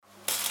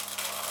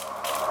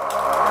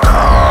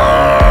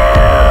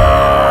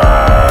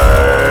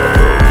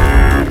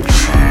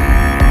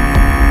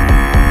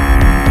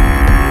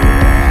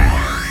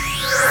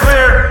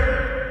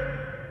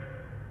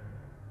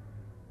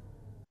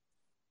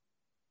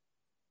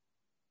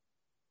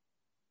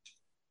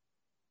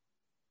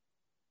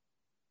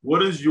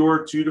What is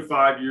your 2 to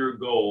 5 year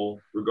goal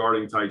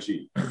regarding Tai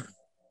Chi?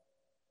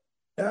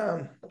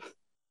 Um,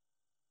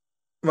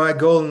 my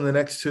goal in the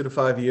next 2 to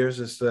 5 years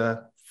is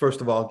to,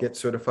 first of all, get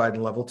certified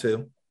in level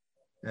 2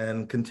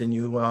 and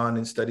continue on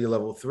and study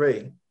level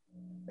 3,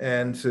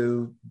 and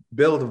to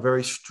build a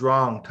very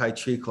strong Tai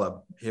Chi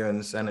club here in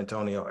the San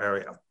Antonio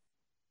area.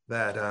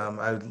 That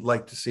I'd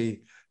like to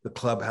see the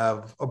club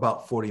have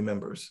about 40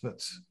 members.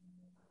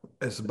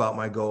 That's about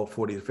my goal,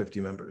 40 to 50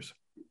 members.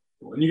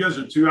 And you guys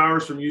are 2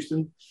 hours from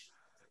Houston?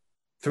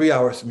 3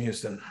 hours from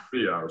Houston.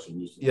 3 hours from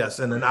Houston. Yes,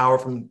 and an hour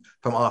from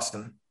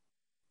Austin.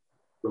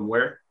 From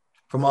where?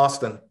 From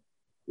Austin.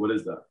 What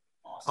is that?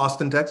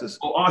 Austin, Texas.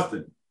 Oh,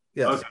 Austin.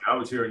 Yes. Okay, I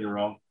was hearing you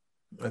wrong.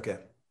 Okay.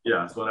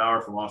 Yeah, so an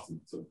hour from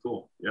Austin. So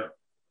cool. Yeah.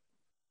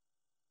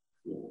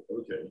 Cool.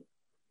 Okay.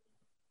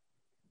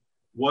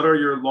 What are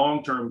your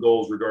long-term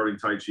goals regarding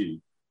Tai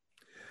Chi?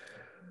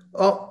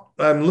 Well,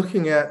 I'm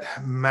looking at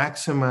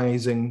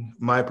maximizing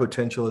my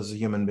potential as a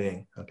human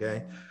being.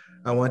 Okay.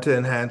 I want to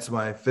enhance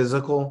my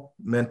physical,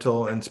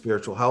 mental, and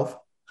spiritual health.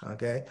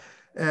 Okay.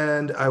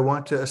 And I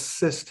want to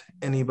assist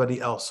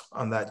anybody else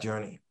on that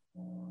journey.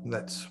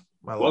 That's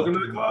my welcome to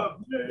the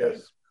club.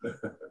 Yes.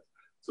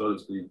 So to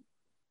speak.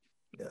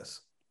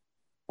 Yes.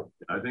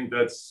 I think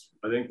that's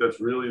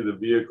really the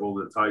vehicle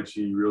that Tai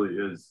Chi really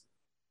is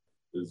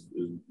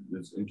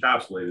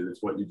encapsulated.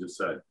 It's what you just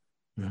said.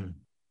 Mm-hmm.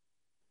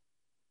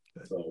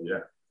 So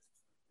yeah.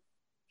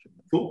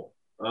 Cool.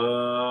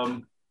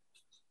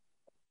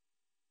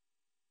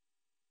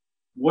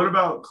 What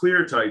about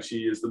clear Tai Chi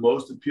is the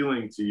most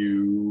appealing to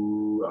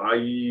you?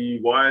 I.e.,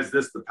 why is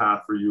this the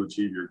path for you to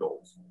achieve your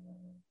goals?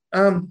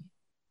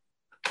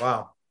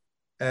 Wow.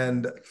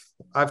 And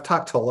I've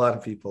talked to a lot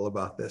of people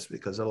about this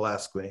because they'll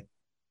ask me,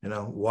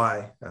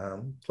 why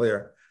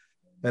clear?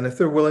 And if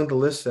they're willing to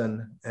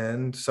listen,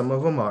 and some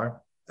of them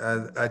are,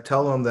 I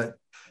tell them that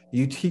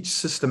you teach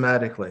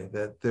systematically,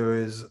 that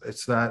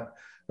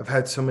I've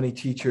had so many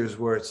teachers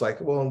where it's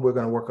like, well, we're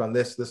going to work on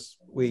this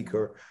week,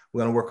 or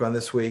we're going to work on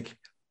this week.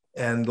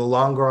 And the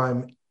longer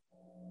I'm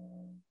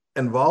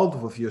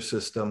involved with your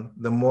system,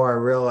 the more I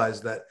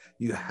realize that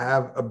you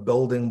have a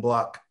building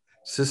block,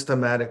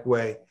 systematic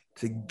way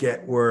to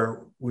get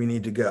where we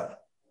need to go.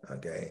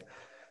 Okay.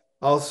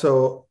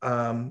 Also,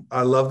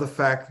 I love the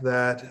fact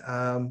that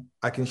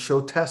I can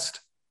show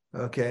test.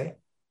 Okay.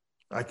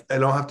 I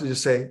don't have to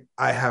just say,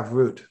 I have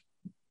root.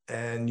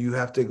 And you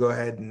have to go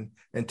ahead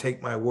and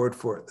take my word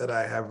for it that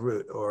I have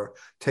root, or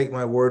take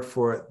my word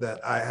for it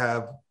that I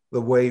have the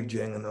wave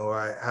jing, or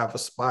I have a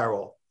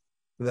spiral.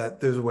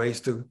 That there's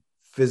ways to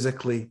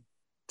physically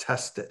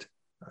test it.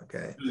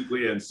 Okay.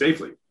 Physically and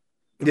safely.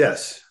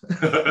 Yes.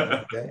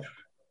 Okay.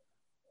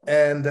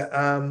 And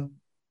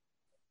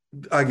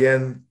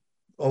again,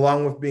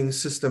 along with being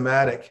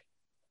systematic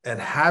and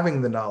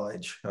having the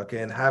knowledge,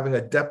 okay, and having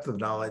a depth of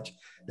knowledge,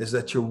 is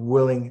that you're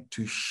willing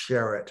to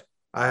share it.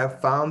 I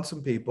have found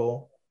some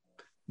people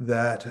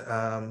that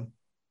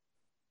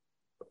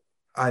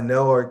I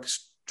know are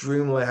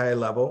extremely high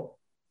level,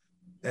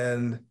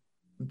 and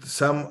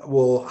some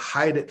will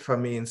hide it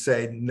from me and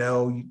say,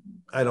 no,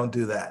 I don't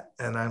do that.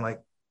 And I'm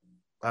like,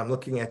 I'm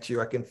looking at you.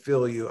 I can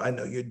feel you. I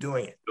know you're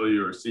doing it. Feel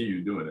you or see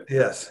you doing it.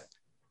 Yes.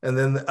 And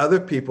then the other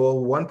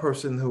people, one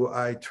person who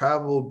I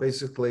traveled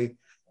basically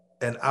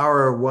an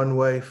hour one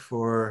way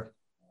for,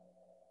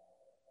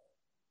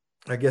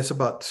 I guess,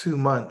 about 2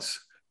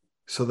 months,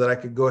 so that I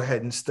could go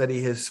ahead and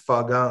study his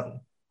Fajin.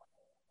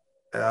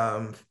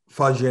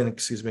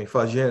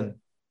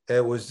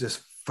 It was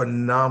just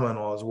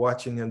phenomenal. I was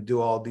watching him do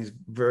all these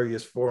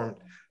various forms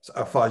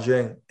of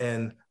Fajin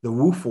and the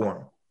Wu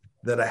form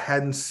that I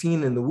hadn't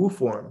seen in the Wu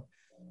form.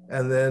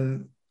 And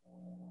then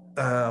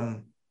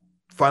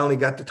finally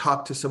got to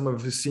talk to some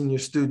of his senior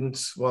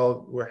students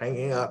while we're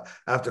hanging out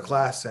after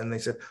class. And they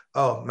said,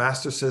 oh,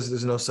 Master says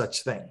there's no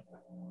such thing.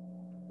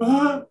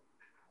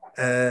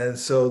 And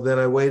so then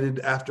I waited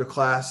after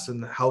class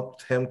and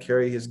helped him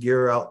carry his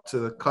gear out to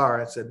the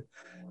car. I said,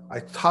 I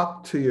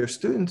talked to your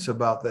students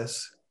about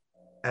this,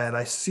 and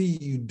I see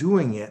you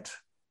doing it.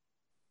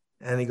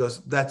 And he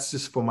goes, that's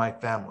just for my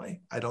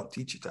family. I don't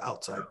teach it to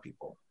outside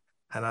people.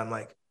 And I'm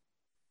like,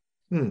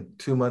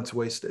 2 months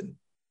wasted.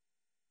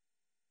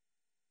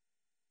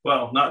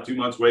 Well, not 2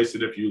 months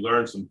wasted if you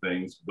learn some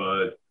things,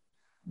 but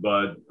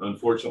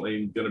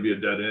unfortunately going to be a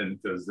dead end,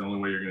 because the only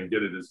way you're going to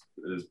get it is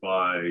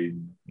by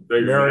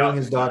marrying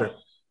his daughter.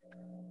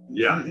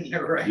 Yeah.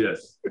 You're right.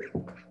 Yes.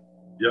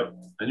 Yep.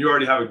 And you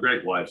already have a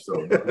great wife,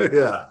 so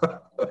yeah.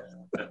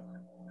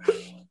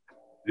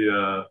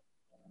 Yeah.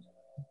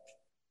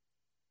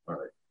 All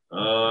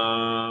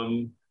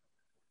right.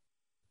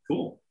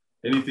 Cool.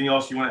 Anything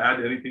else you want to add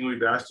to anything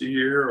we've asked you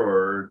here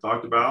or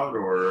talked about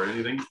or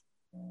anything?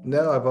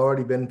 No, I've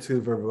already been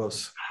too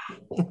verbose.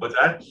 What's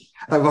that?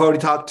 I've already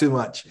talked too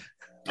much.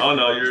 Oh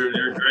no,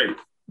 you're great.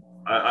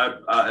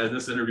 I in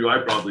this interview I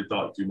probably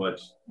talked too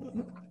much.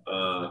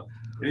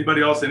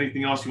 Anybody else?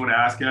 Anything else you want to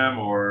ask him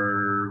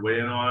or weigh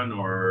in on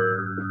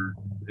or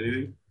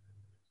anything?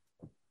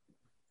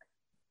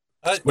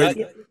 I'd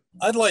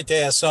like to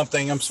ask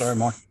something. I'm sorry,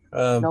 Mark.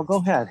 No, go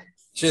ahead.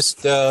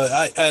 Just,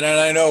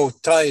 I know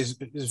Ty is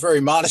very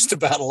modest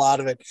about a lot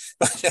of it,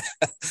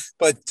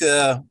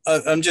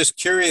 I'm just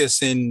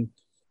curious in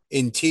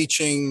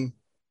teaching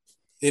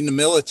in the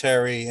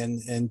military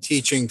and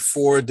teaching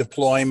for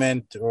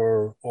deployment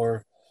or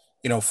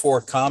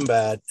for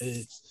combat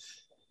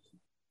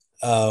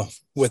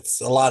with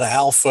a lot of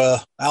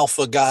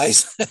alpha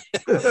guys.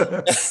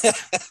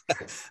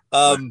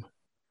 um,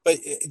 but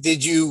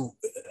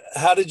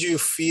how did you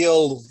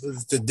feel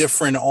the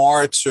different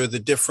arts or the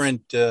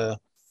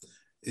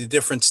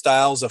different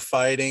styles of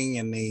fighting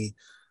and the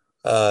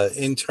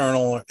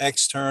internal or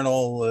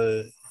external,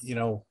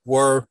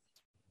 were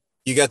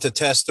you got to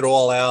test it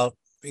all out,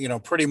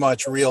 pretty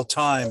much real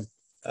time.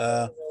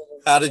 Uh,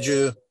 how did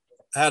you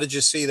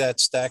see that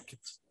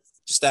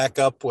stack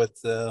up with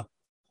the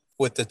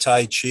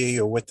Tai Chi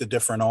or with the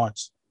different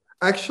arts?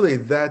 Actually,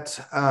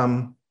 that's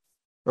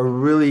a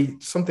really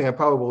something I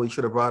probably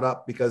should have brought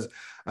up because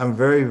I'm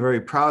very,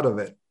 very proud of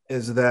it,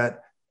 is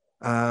that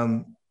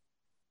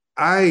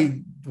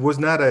I was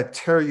not a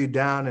tear you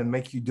down and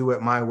make you do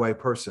it my way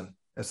person.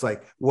 It's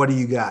like, what do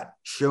you got?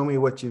 Show me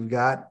what you've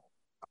got.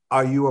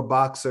 Are you a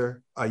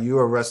boxer? Are you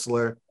a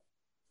wrestler?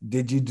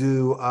 Did you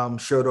do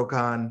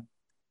Shotokan?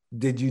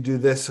 Did you do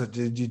this or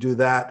did you do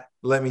that?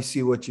 Let me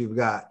see what you've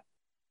got.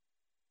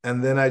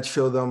 And then I'd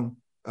show them,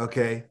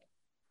 okay,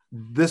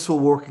 this will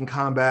work in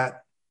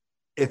combat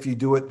if you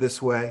do it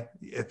this way,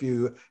 if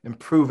you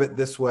improve it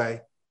this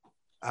way,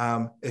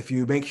 if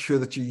you make sure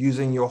that you're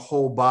using your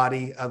whole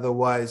body.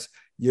 Otherwise,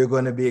 you're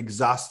going to be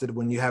exhausted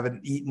when you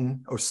haven't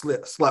eaten or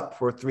slept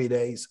for 3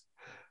 days,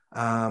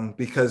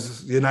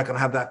 because you're not going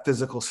to have that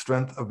physical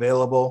strength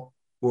available,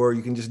 or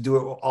you can just do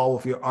it all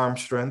with your arm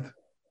strength.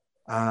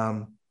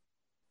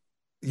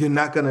 You're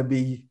not going to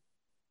be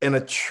in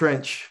a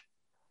trench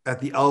at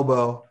the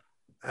elbow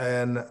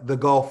and the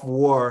Gulf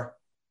War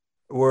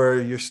where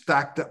you're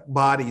stacked up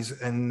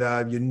bodies and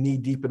you're knee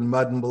deep in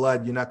mud and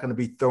blood. You're not going to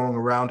be throwing a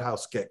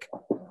roundhouse kick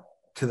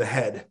to the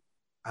head.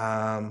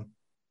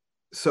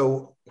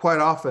 So quite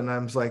often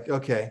I'm like,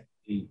 okay,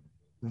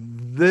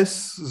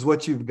 this is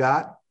what you've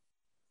got.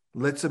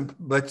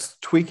 Let's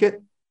tweak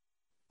it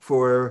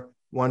for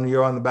when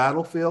you're on the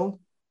battlefield,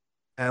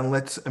 and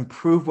let's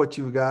improve what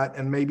you've got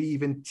and maybe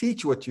even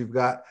teach what you've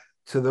got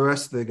to the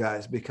rest of the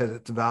guys because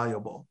it's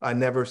valuable. I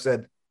never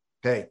said,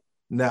 hey,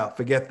 no,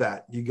 forget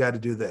that. You got to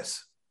do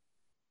this.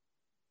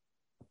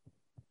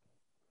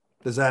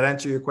 Does that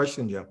answer your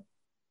question, Jim?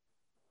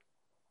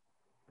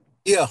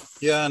 Yeah.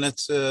 And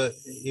it's,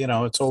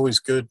 it's always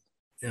good.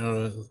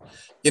 You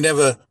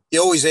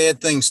always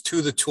add things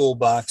to the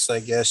toolbox, I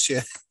guess.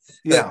 Yeah.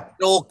 Yeah.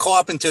 The old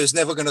carpenter is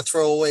never going to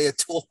throw away a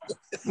tool.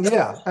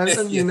 Yeah. And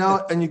and you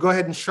go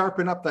ahead and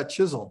sharpen up that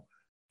chisel.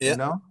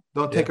 Yeah.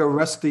 Don't take a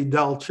rusty,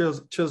 dull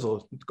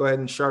chisel. Go ahead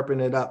and sharpen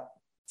it up.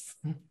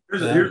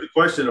 Here's a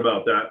question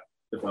about that,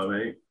 if I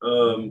may.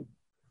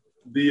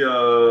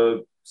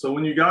 So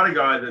when you got a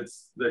guy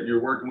that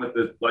you're working with,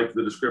 that like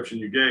the description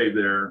you gave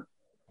there,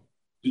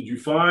 did you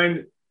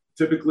find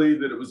typically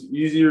that it was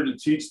easier to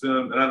teach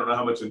them? And I don't know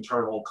how much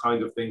internal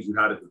kind of things you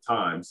had at the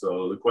time.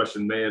 So the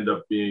question may end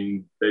up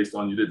being based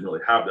on you didn't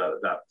really have that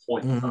at that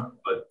point in time.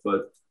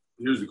 But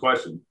here's the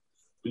question.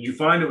 Did you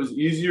find it was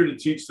easier to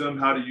teach them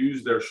how to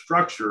use their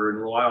structure and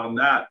rely on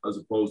that as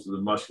opposed to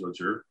the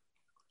musculature?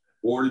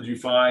 Or did you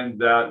find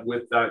that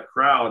with that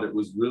crowd, it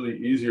was really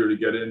easier to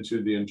get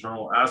into the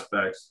internal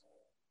aspects?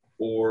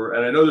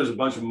 And I know there's a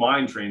bunch of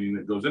mind training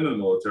that goes into the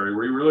military.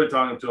 Were you really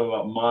talking to them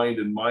about mind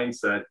and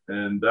mindset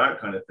and that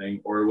kind of thing?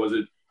 Or was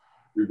it,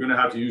 you're going to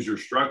have to use your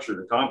structure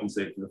to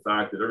compensate for the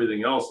fact that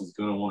everything else is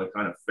going to want to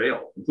kind of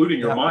fail, including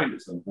your mind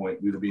at some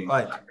point due to being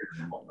right.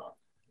 And whatnot?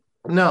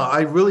 No,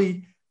 I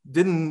really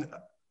didn't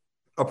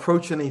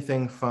approach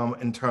anything from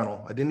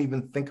internal. I didn't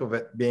even think of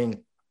it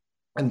being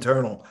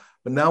internal.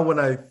 But now when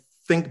I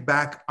think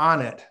back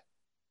on it,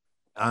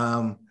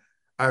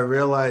 I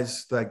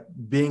realized like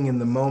being in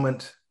the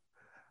moment,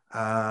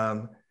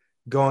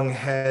 going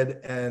ahead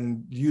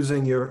and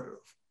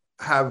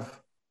have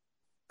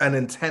an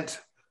intent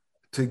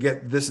to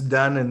get this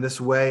done in this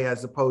way,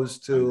 as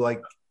opposed to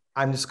like,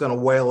 I'm just going to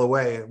wail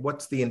away.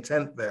 What's the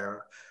intent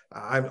there?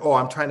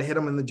 I'm trying to hit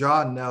him in the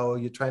jaw. No,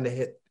 you're trying to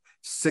hit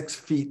 6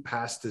 feet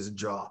past his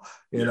jaw,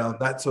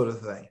 that sort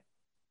of thing.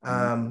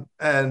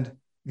 And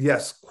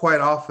yes, quite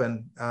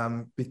often,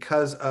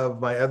 because of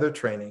my other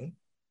training,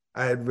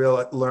 I had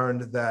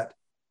learned that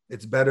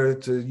it's better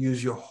to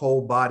use your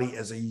whole body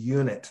as a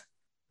unit.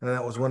 And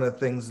that was one of the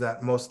things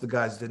that most of the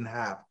guys didn't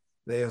have.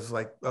 They was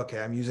like,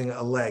 okay, I'm using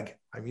a leg,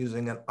 I'm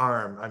using an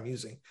arm,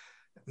 use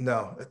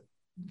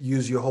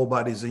your whole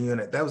body as a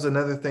unit. That was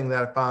another thing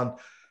that I found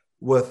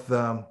with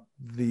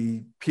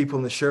the people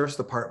in the sheriff's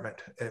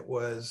department. It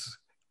was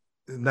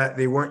that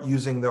they weren't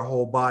using their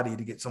whole body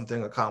to get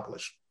something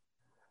accomplished.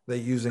 They're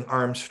using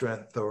arm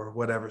strength or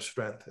whatever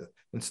strength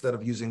instead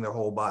of using their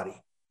whole body.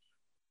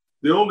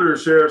 The older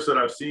sheriffs that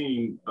I've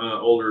seen,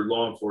 older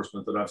law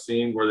enforcement that I've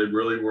seen, where they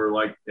really were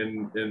like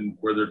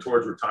where they're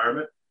towards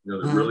retirement,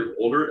 they're really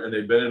older and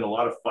they've been in a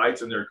lot of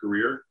fights in their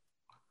career.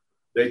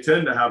 they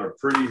tend to have a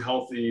pretty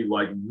healthy,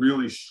 like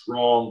really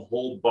strong,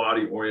 whole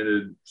body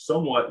oriented,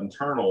 somewhat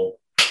internal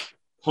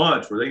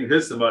punch where they can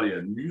hit somebody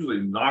and usually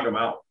knock them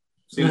out.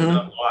 Seen it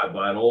done a lot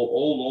by an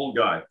old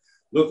guy.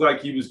 Looked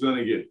like he was going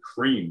to get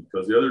creamed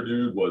because the other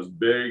dude was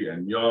big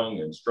and young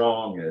and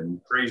strong and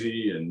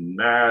crazy and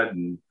mad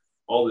and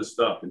all this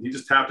stuff. And he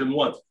just tapped him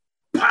once.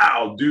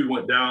 Pow! Dude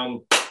went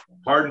down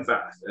hard and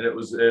fast. And it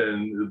was.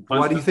 And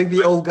why do you think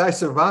the old guy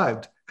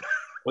survived?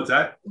 What's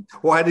that?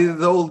 Why did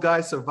the old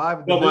guy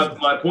survive? Well,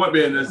 my point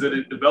being is that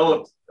it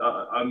developed.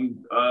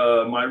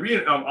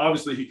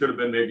 Obviously he could have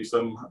been maybe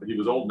he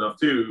was old enough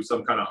too,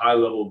 some kind of high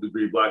level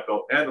degree black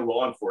belt and a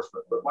law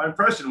enforcement. But my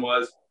impression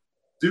was,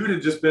 dude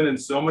had just been in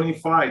so many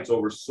fights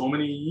over so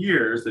many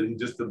years that he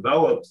just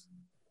developed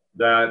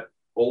that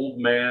old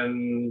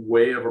man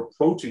way of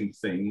approaching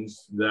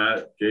things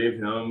that gave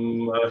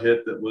him a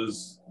hit that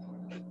was,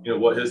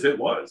 what his hit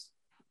was.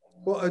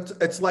 Well,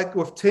 it's like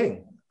with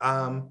Ting.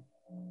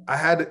 I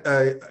had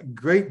a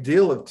great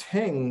deal of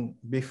Ting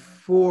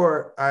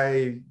before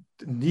I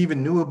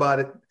even knew about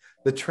it,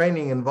 the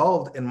training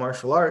involved in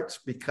martial arts,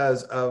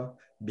 because of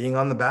being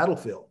on the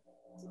battlefield.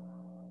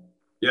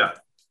 Yeah.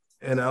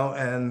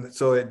 And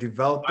so it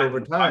developed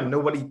over time.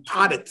 Nobody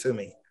taught it to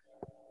me.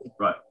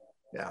 Right.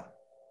 Yeah.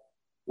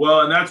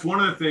 Well, and that's one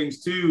of the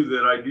things too,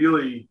 that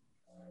ideally,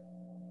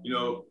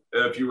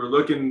 if you were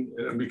looking,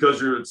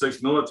 because you're at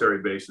 6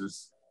 military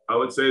bases, I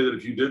would say that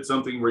if you did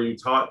something where you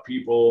taught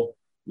people,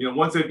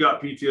 once they've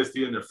got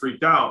PTSD and they're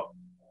freaked out,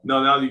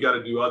 now you got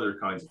to do other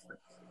kinds of things.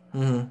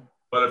 Mm-hmm.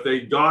 But if they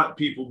got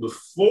people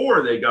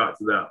before they got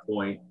to that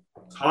point,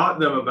 taught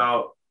them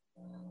about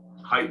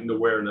heightened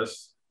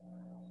awareness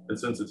and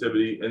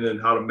sensitivity, and then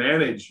how to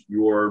manage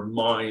your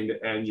mind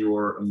and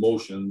your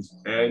emotions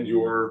and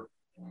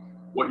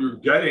what you're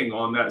getting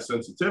on that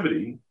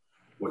sensitivity,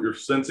 what you're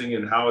sensing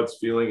and how it's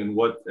feeling and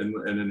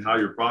and how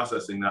you're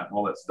processing that and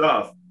all that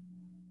stuff,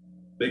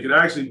 it could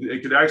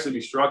actually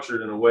be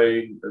structured in a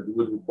way that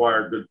would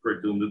require good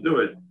curriculum to do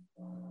it,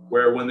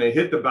 where when they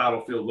hit the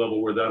battlefield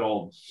level where that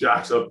all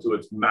jacks up to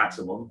its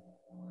maximum,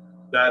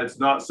 that it's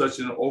not such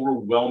an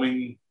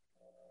overwhelming,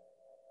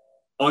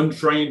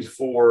 untrained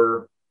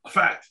for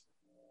effect.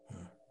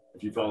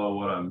 If you follow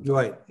what I'm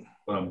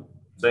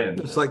saying.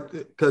 It's like,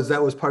 because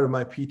that was part of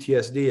my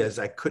PTSD, as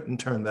I couldn't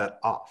turn that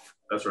off.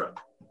 That's right.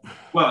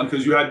 Well,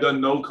 because you had done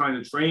no kind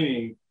of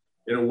training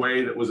in a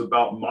way that was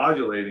about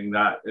modulating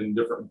that in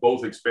different,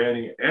 both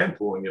expanding it and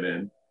pulling it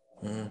in.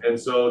 Mm. And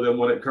so then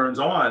when it turns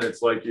on,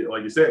 it's like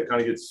you say, it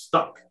kind of gets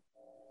stuck.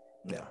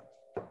 Yeah.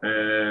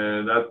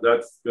 And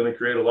that's going to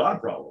create a lot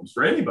of problems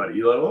for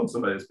anybody, let alone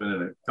somebody that's been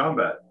in a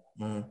combat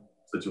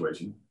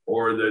situation,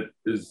 or that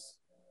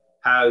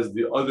has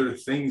the other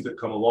things that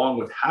come along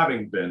with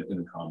having been in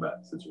a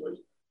combat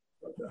situation.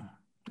 Like that.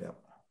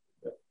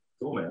 Yeah.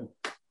 Cool, man.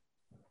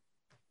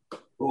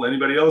 Cool.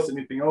 Anybody else?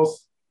 Anything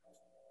else?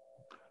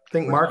 I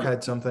think Mark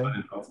had something.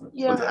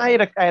 Yeah, I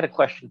had a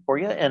question for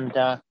you, and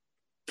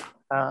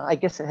I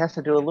guess it has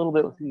to do a little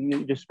bit with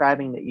you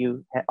describing that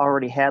you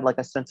already had like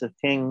a sense of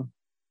Ting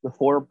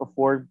before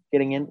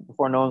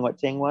knowing what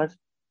Ting was.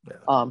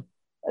 Yeah.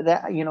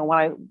 That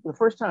when the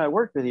first time I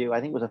worked with you, I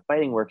think it was a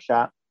fighting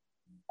workshop.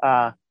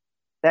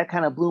 That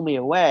kind of blew me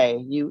away.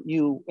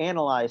 You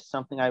analyzed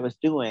something I was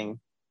doing,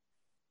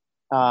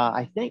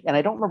 I think, and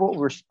I don't remember what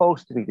we were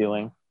supposed to be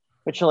doing,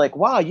 but you're like,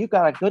 wow, you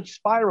got a good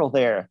spiral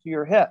there to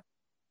your hip.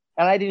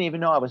 And I didn't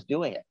even know I was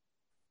doing it.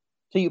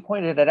 So you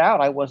pointed it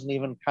out. I wasn't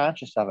even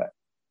conscious of it.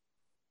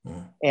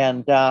 Mm.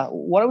 And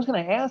what I was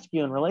going to ask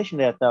you in relation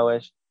to that, though,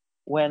 is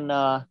when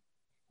I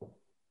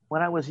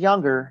was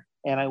younger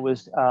and I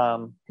was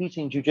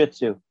teaching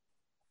jujitsu,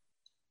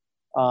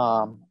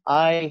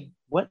 I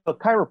went to a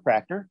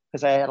chiropractor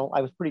because I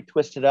was pretty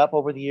twisted up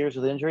over the years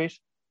with injuries.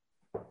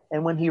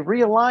 And when he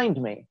realigned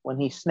me, when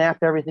he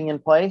snapped everything in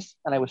place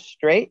and I was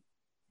straight,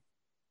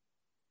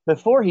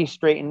 before he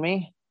straightened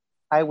me,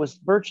 I was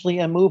virtually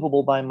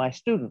immovable by my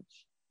students.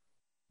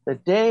 The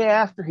day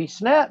after he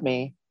snapped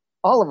me,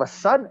 all of a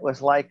sudden it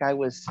was like I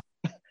was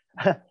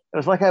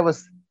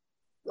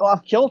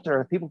off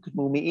kilter. People could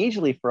move me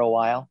easily for a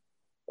while.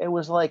 It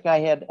was like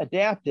I had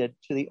adapted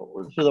to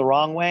the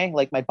wrong way,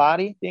 like my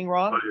body being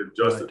wrong.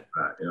 Adjusted to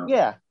that,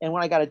 yeah. And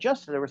when I got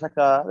adjusted, there was like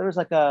a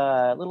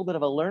little bit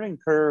of a learning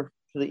curve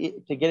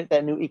to get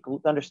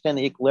that understand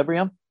the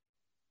equilibrium.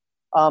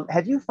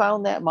 Have you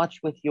found that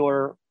much with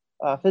your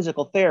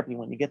physical therapy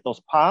when you get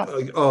those pops?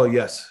 Oh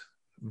yes,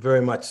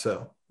 very much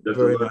so.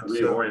 Very much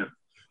so.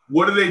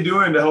 What are they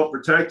doing to help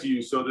protect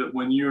you so that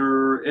when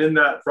you're in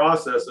that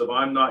process of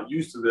I'm not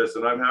used to this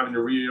and I'm having to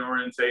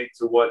reorientate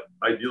to what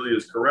ideally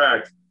is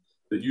correct,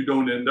 that you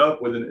don't end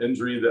up with an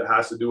injury that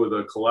has to do with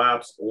a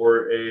collapse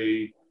or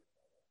a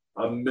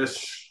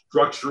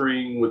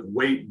misstructuring with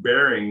weight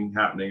bearing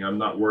happening? I'm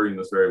not wording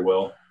this very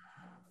well.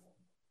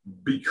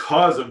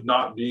 Because of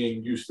not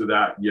being used to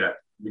that yet,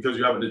 because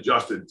you haven't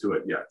adjusted to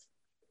it yet.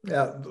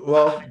 Yeah,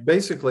 well,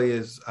 basically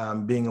is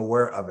being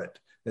aware of it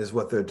is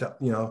what they're,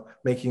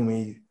 making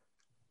me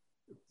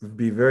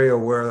be very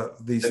aware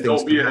of these things.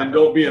 Don't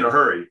be in a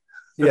hurry.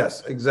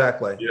 Yes,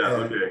 exactly. Yeah,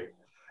 okay.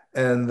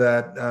 and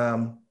that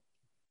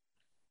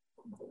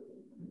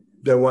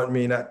they want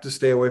me not to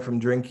stay away from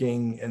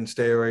drinking and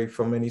stay away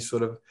from any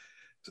sort of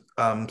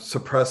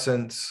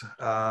suppressants,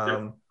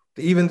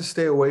 even to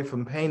stay away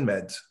from pain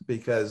meds,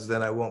 because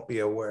then I won't be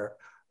aware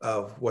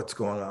of what's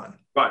going on.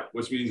 Right,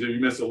 which means if you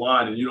miss a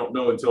line and you don't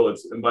know until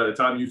and by the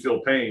time you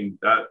feel pain,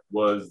 that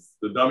was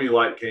the dummy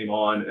light came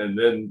on, and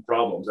then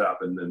problems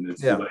happened, and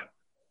it's too late.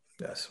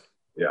 Yes.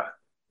 Yeah.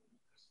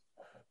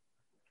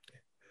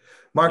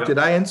 Mark, did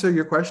I answer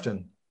your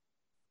question?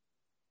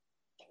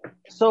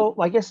 So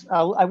I guess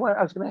I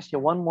was going to ask you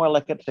one more,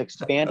 like to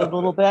expand it a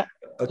little bit,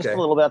 just a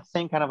little bit,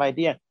 same kind of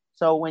idea.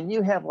 So when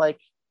you have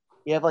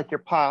your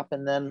pop,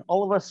 and then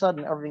all of a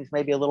sudden everything's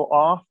maybe a little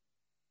off,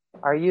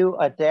 are you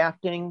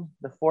adapting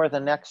before the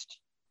next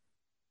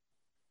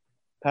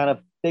kind of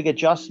big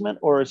adjustment,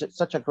 or is it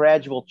such a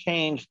gradual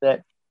change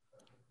that?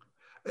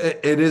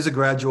 It is a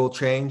gradual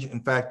change.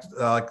 In fact,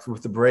 like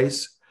with the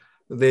brace,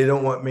 they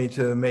don't want me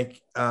to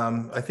make,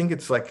 I think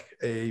it's like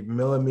a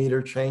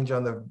millimeter change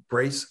on the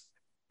brace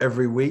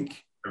every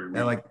week.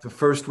 And like the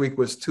first week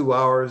was 2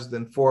 hours,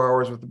 then 4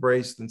 hours with the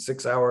brace, then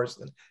 6 hours,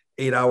 then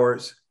 8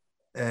 hours.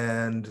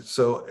 And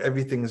so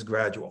everything is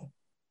gradual.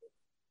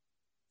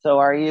 So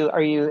are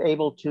you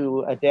able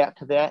to adapt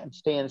to that and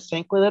stay in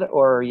sync with it,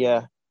 or are you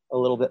a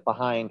little bit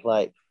behind?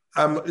 Like,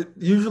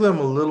 usually I'm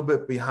a little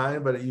bit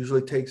behind, but it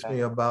usually takes me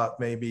about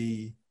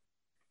maybe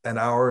an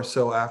hour or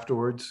so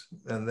afterwards,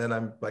 and then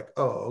I'm like,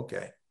 oh,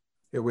 okay,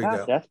 here we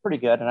go. That's pretty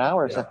good. An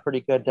hour is a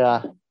pretty good.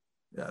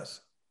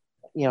 Yes.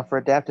 For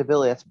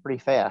adaptability, that's pretty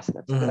fast.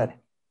 That's good.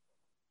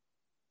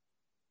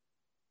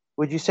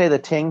 Would you say the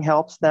ting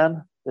helps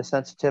then, the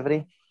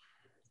sensitivity?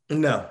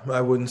 No,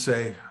 I wouldn't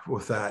say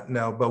with that.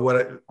 No, but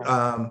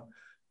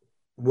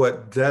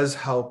what does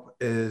help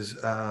is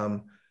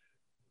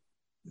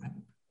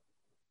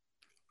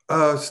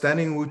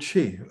standing Wu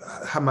Chi.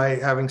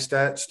 Having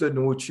stood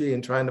in Wu Chi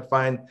and trying to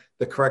find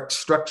the correct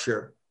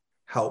structure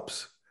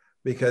helps,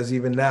 because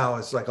even now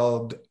it's like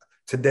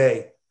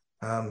today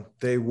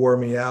they wore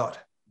me out,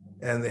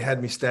 and they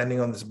had me standing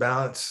on this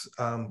balance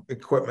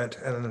equipment,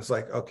 and it's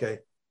like, okay,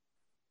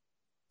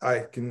 I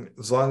can,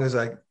 as long as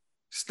I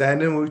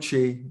stand in Wu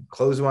Chi,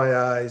 close my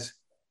eyes,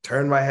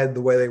 turn my head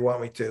the way they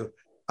want me to,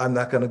 I'm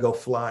not going to go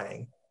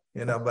flying,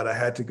 but I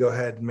had to go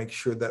ahead and make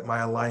sure that my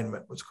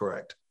alignment was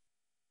correct.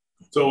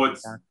 So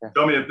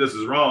tell me if this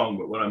is wrong,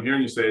 but what I'm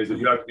hearing you say is that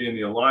you have to be in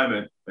the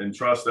alignment and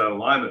trust that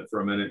alignment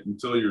for a minute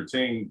until your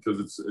ting, because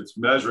it's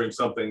measuring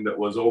something that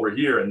was over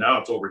here and now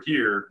it's over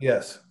here.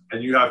 Yes.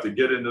 And you have to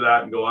get into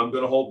that and go, I'm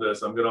going to hold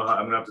this. I'm going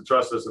to have to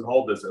trust this and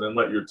hold this, and then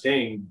let your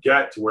ting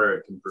get to where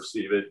it can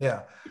perceive it.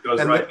 Yeah.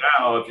 Because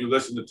now, if you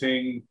listen to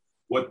ting,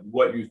 what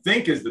you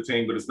think is the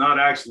ting, but it's not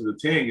actually the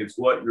ting, it's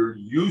what you're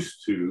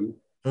used to.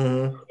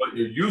 Mm-hmm. What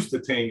you're used to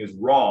ting is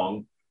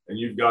wrong, and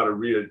you've got to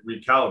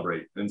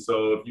recalibrate. And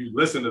so if you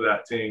listen to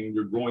that ting,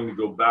 you're going to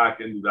go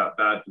back into that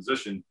bad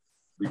position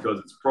because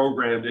it's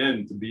programmed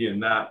in to be in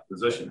that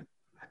position.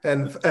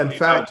 And in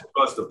fact,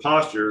 trust the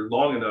posture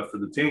long enough for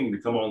the ting to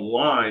come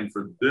online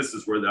for this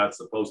is where that's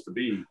supposed to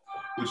be,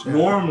 which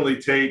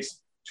normally takes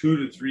 2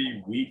 to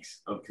 3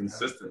 weeks of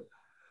consistent.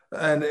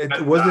 And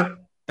it wasn't,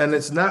 and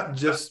it's not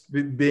just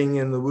being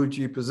in the Wu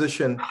Chi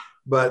position,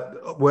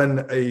 but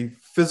when a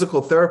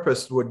physical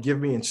therapist would give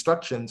me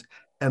instructions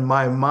and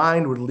my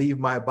mind would leave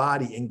my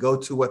body and go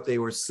to what they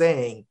were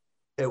saying,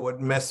 it would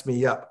mess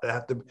me up. I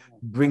have to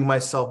bring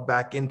myself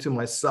back into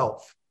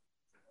myself,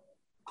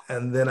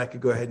 and then I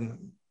could go ahead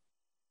and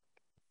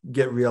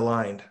get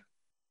realigned.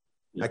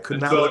 I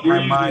could not let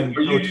my mind.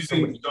 Are you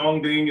using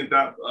Zhongding at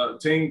that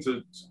ting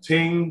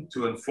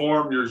to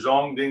inform your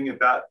Zhongding at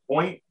that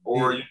point,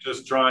 or are you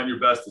just trying your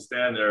best to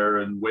stand there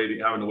and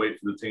having to wait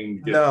for the ting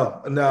to get?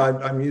 No,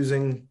 I'm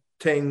using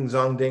ting,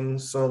 Zhongding,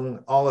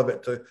 Sung, all of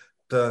it to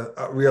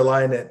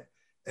realign it,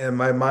 and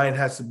my mind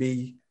has to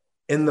be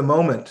in the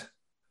moment.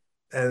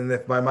 And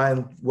if my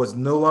mind was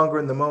no longer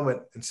in the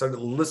moment and started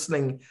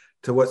listening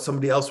to what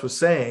somebody else was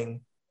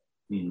saying,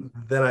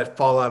 then I'd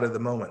fall out of the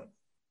moment.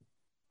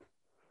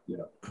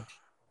 Yeah.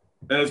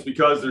 And it's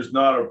because there's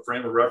not a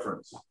frame of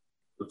reference.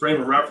 The frame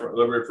of reference,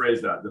 let me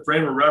rephrase that. The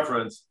frame of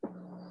reference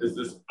is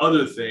this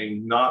other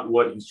thing, not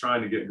what he's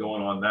trying to get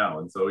going on now.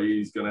 And so he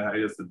has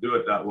to do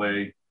it that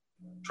way,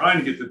 trying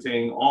to get the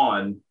ting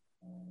on,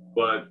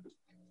 but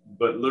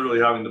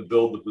literally having to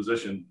build the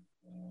position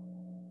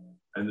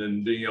and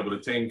then being able to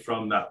ting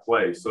from that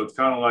place. So it's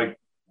kind of like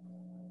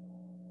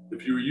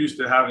if you were used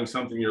to having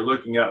something you're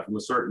looking at from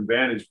a certain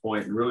vantage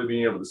point and really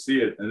being able to see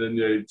it, and then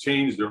they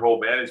change their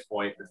whole vantage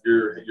point. If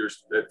you're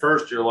at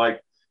first you're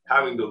like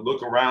having to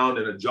look around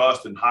and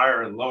adjust and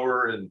higher and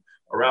lower and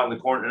around the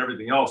corner and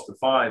everything else to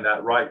find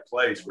that right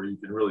place where you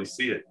can really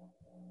see it.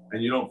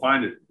 And you don't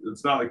find it.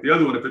 It's not like the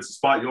other one. If it's a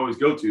spot you always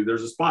go to,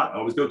 there's a spot I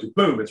always go to,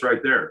 boom, it's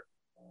right there.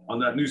 On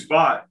that new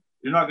spot,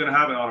 you're not going to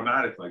have an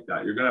automatic like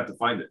that. You're going to have to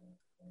find it.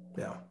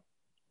 Yeah.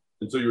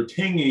 And so you're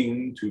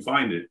tinging to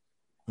find it.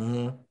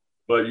 Mm-hmm.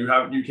 But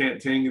you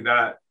can't ting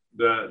that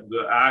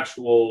the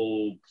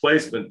actual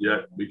placement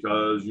yet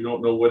because you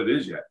don't know what it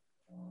is yet.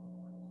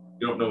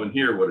 You don't know in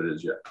here what it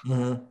is yet.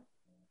 Mm-hmm.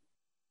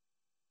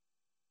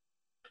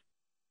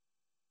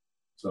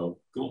 So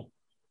cool.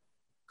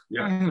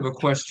 Yeah. I have a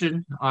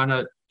question on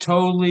a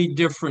totally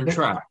different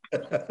track.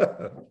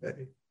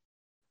 Okay.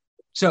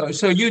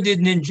 So you did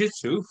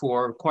ninjutsu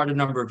for quite a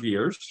number of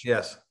years.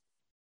 Yes.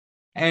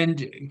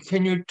 And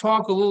can you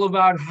talk a little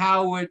about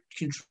how it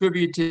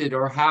contributed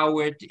or how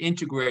it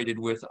integrated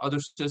with other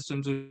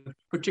systems,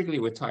 particularly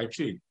with Tai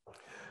Chi?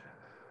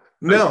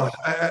 No,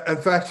 in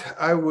fact,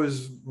 I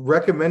was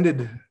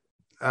recommended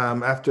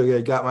after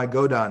I got my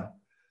Godan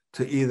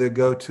to either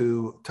go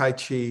to Tai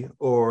Chi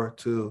or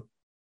to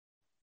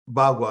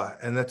Bagua.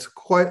 And that's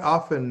quite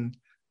often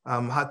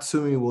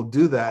Hatsumi will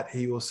do that.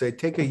 He will say,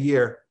 take a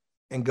year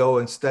and go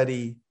and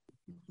study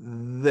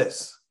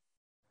this.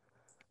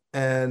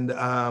 And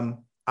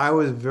I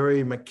was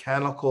very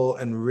mechanical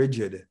and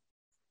rigid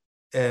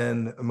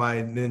in my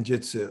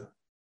ninjutsu.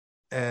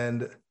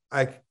 And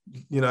I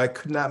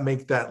could not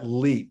make that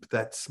leap,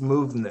 that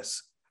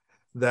smoothness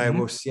that I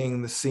was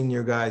seeing the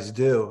senior guys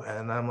do.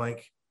 And I'm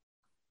like,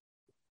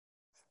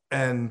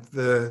 and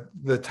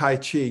the Tai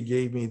Chi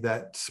gave me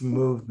that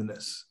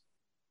smoothness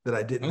that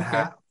I didn't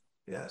have.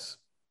 Yes.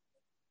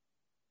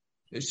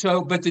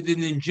 So, but the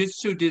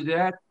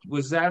ninjutsu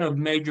was that a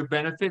major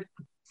benefit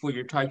for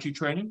your Tai Chi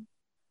training?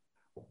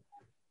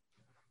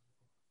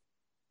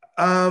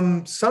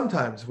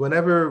 Sometimes,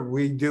 whenever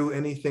we do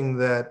anything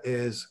that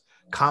is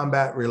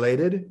combat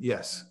related,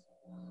 yes.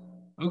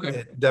 Okay.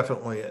 It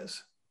definitely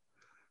is.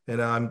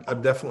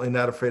 I'm definitely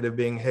not afraid of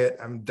being hit.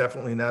 I'm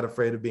definitely not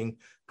afraid of being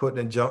put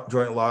in a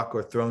joint lock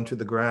or thrown to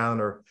the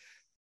ground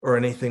or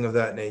anything of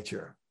that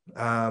nature.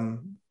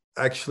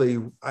 Actually,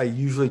 I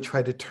usually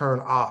try to turn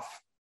off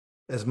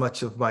as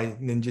much of my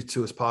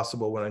ninjutsu as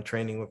possible when I'm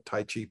training with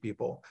Tai Chi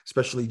people,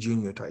 especially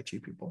junior Tai Chi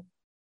people.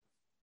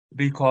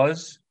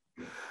 Because?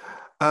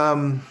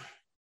 It'll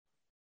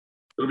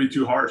be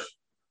too harsh.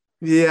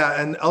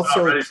 Yeah, and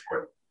also,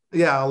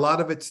 Yeah, a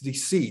lot of it's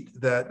deceit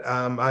that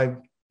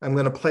I'm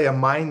going to play a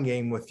mind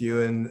game with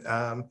you.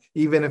 And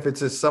even if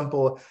it's as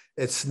simple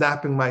as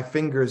snapping my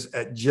fingers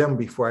at Jim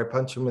before I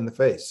punch him in the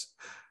face.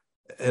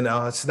 And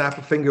I'll snap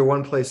a finger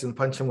one place and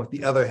punch him with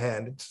the other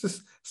hand. It's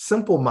just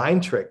simple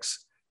mind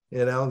tricks,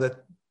 that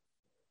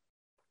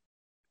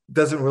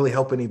doesn't really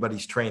help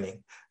anybody's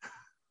training.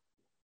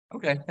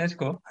 Okay, that's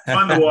cool. It's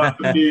fun to watch.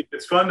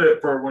 It's fun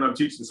for when I'm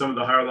teaching some of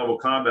the higher level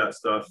combat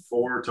stuff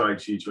for Tai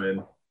Chi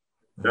training,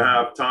 to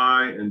have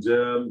Ty and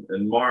Jim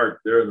and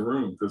Mark there in the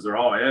room, because they're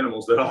all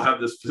animals that all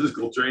have this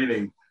physical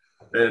training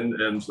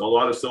and a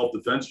lot of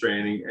self-defense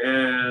training,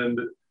 and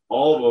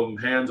all of them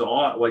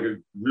hands-on, like a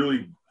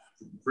really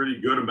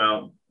pretty good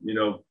amount,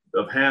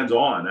 of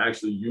hands-on,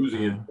 actually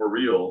using it for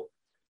real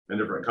in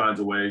different kinds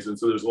of ways. And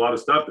so there's a lot of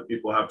stuff that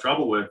people have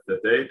trouble with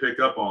that they pick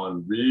up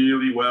on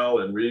really well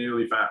and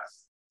really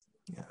fast.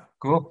 Yeah,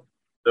 cool.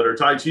 That are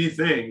Tai Chi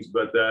things,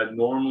 but that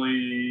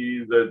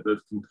normally the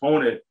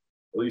component,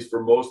 at least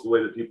for most of the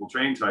way that people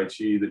train Tai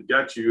Chi, that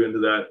gets you into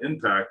that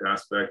impact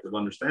aspect of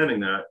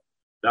understanding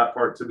that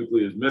part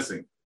typically is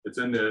missing. It's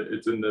in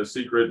the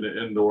secret and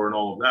the indoor and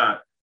all of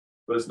that,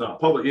 but it's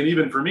not public. And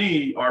even for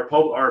me,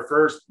 our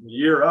first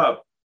year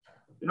up,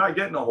 you're not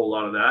getting a whole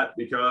lot of that,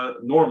 because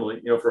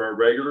normally, for our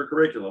regular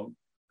curriculum,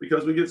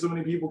 because we get so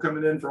many people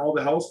coming in for all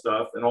the health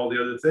stuff and all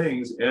the other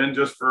things, and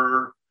just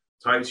for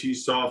Tai Chi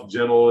soft,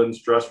 gentle, and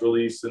stress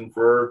release, and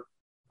for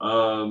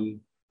better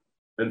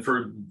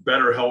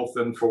health,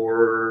 and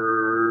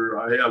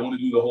for, hey, I want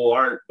to do the whole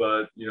art,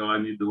 but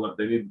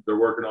they're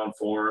working on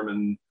form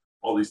and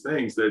all these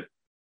things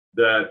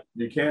that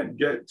you can't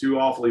get too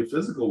awfully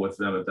physical with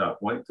them at that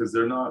point, because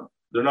they're not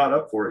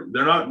up for it.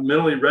 They're not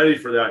mentally ready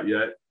for that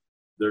yet.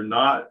 They're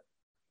not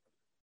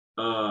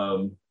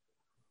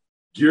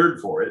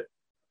geared for it,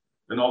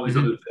 and all these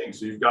other things.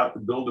 So you've got to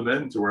build them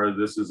into where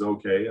this is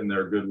okay and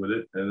they're good with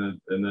it, and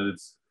then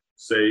it's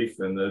safe,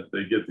 and that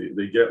they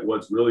get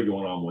what's really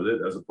going on with it,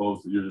 as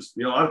opposed to you're just,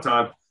 a lot of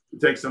times you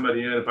take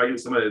somebody in, if I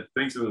get somebody that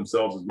thinks of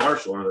themselves as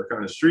martial or they're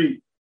kind of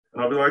street,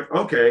 and I'll be like,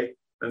 okay.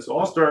 And so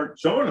I'll start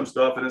showing them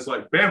stuff, and it's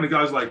like, bam, the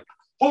guy's like,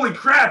 holy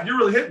crap, you're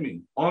really hitting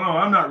me. Oh no,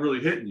 I'm not really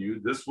hitting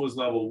you. This was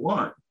level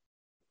 1.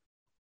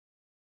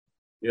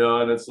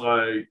 And it's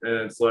like,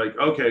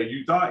 okay,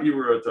 you thought you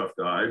were a tough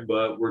guy,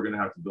 but we're going to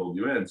have to build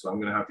you in. So I'm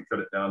going to have to cut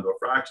it down to a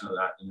fraction of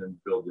that and then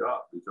build you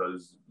up,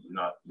 because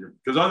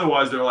because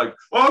otherwise they're like,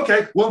 oh,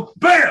 okay, well,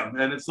 bam.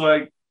 And it's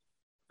like,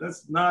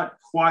 that's not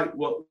quite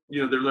what,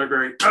 they're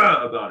very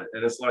about it.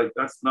 And it's like,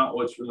 that's not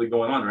what's really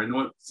going on. I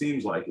know it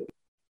seems like it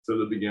to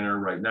the beginner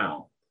right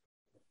now.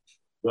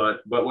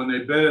 But when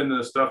they've been in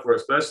the stuff where,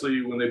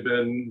 especially when they've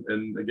been,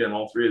 and again,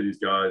 all three of these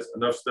guys,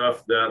 enough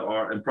stuff that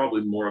are, and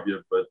probably more of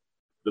you, but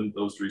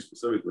those three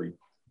specifically,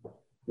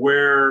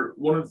 where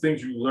one of the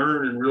things you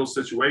learn in real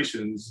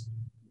situations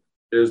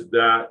is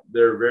that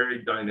they're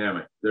very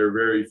dynamic. They're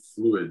very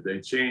fluid. They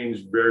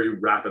change very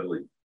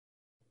rapidly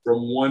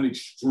from one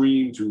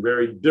extreme to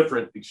very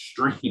different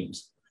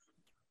extremes.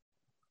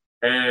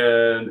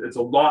 And it's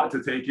a lot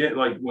to take in.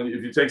 Like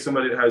if you take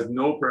somebody that has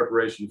no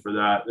preparation for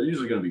that, they're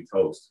usually going to be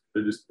toast.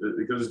 They're just,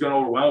 because it's going to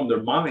overwhelm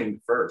their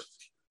mind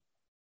first.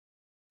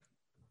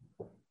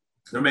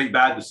 They'll make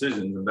bad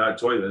decisions and bad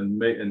choices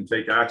and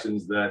take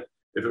actions that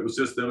if it was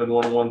just them in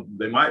one-on-one,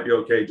 they might be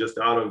okay just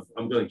out of,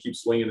 I'm going to keep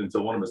swinging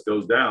until one of us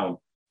goes down.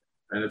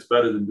 And it's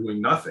better than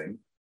doing nothing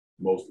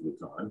most of the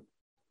time.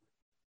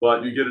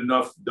 But you get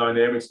enough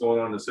dynamics going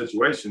on in the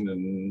situation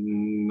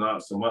and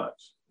not so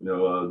much. You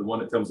know, the one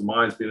that comes to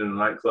mind is being in a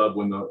nightclub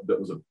that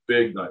was a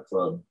big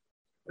nightclub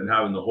and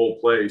having the whole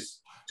place,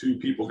 2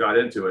 people got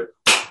into it.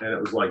 And it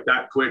was like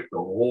that quick,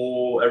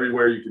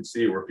 everywhere you could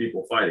see were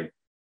people fighting.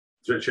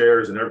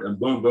 Chairs and everything, and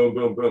boom, boom,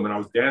 boom, boom. And I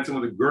was dancing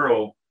with a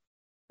girl.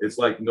 It's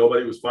like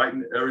nobody was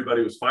fighting,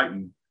 everybody was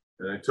fighting.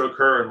 And I took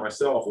her and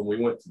myself and we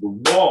went to the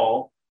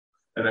wall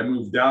and I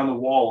moved down the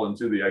wall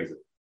into the exit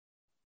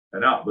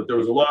and out. But there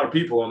was a lot of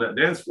people on that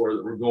dance floor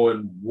that were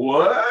going,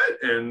 what?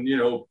 And, you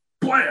know,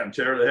 blam,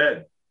 chair to the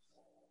head.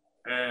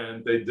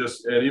 And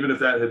and even if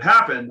that had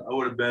happened, I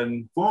would have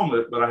been flown with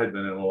it, but I had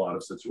been in a lot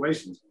of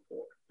situations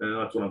before. And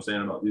that's what I'm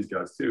saying about these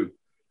guys too.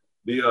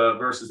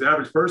 Versus the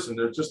average person,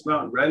 they're just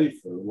not ready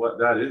for what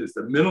that is.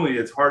 That mentally,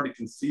 it's hard to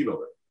conceive of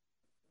it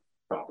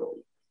properly.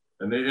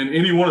 And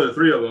any one of the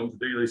 3 of them,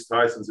 particularly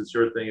Ty, since it's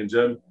your thing, and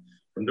Jim,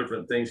 from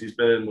different things he's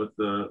been in with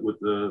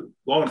the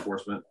law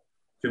enforcement,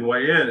 can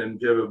weigh in and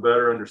give a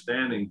better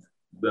understanding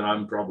than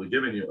I'm probably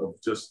giving you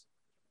of just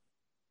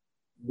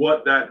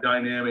what that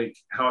dynamic,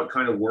 how it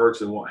kind of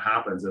works and what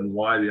happens and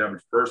why the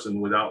average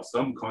person without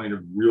some kind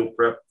of real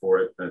prep for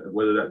it,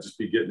 whether that just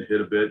be getting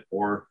hit a bit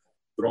or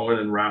throwing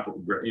and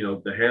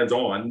the hands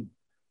on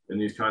in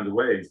these kinds of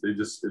ways.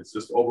 It's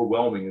just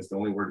overwhelming is the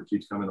only word that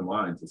keeps coming to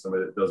mind to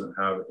somebody that doesn't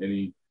have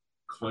any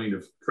kind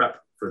of prep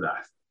for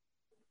that.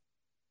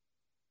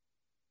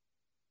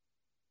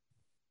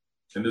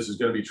 And this is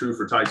going to be true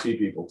for Tai Chi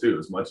people too,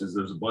 as much as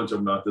there's a bunch of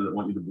them out there that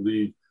want you to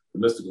believe the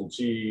mystical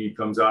chi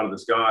comes out of the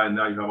sky and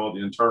now you have all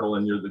the internal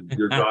and your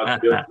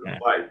God's gift to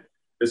fight.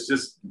 It's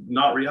just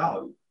not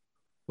reality.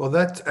 Well,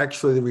 that's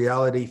actually the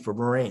reality for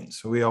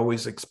Marines. We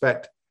always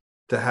expect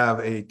to have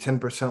a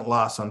 10%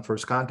 loss on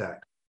first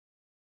contact,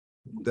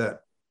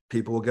 that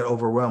people will get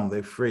overwhelmed,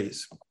 they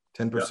freeze,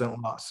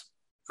 10% loss.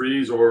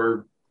 Freeze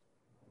or,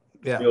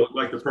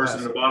 like the person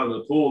in the bottom of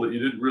the pool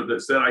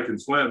that said I can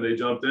swim, they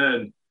jumped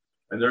in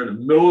and they're in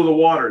the middle of the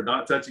water,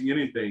 not touching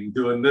anything,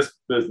 doing this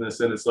business.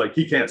 And it's like,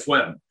 he can't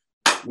swim.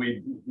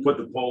 We put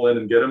the pole in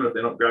and get him. If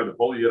they don't grab the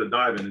pole, you got to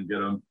dive in and get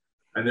them.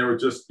 And they were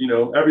just,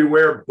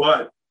 everywhere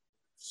but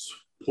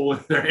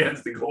pulling their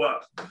hands to go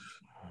up.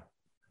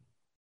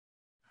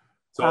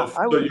 So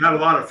you had a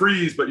lot of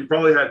freeze, but you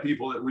probably had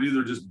people that would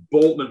either just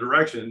bolt in a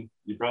direction.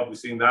 You've probably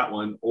seen that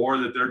one, or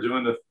that they're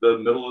doing the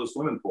middle of the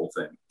swimming pool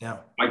thing. Yeah.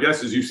 My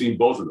guess is you've seen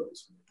both of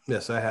those.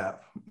 Yes, I have.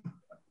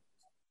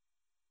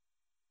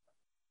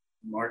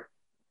 Mark?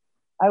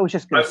 I was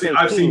just going to say,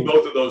 I've seen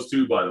both of those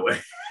too, by the way.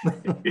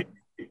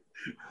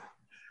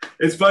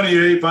 It's funny.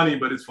 It ain't funny,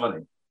 but it's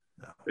funny.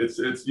 It's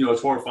it's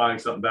horrifying.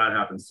 Something bad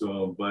happens to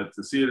them, but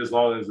to see it as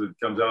long as it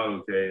comes out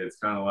okay, it's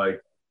kind of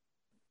like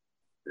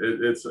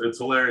it's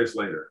hilarious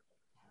later.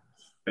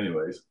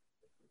 Anyways,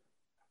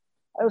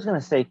 I was going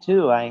to say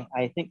too.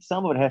 I think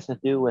some of it has to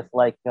do with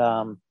like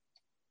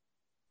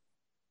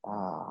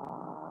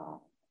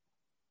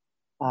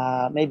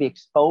maybe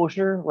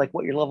exposure, like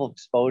what your level of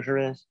exposure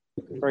is.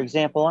 For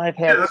example, I've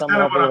had that's some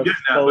kind of level what I'm of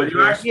getting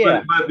at.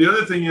 exposure. But the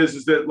other thing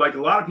is that like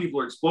a lot of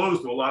people are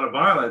exposed to a lot of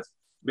violence,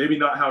 maybe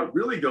not how it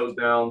really goes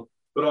down,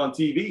 but on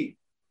TV.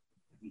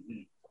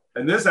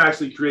 And this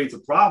actually creates a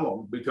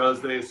problem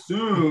because they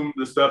assume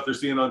the stuff they're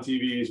seeing on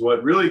TV is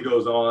what really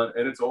goes on.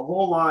 And it's a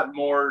whole lot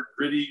more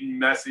gritty,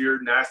 messier,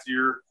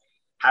 nastier,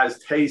 has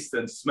taste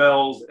and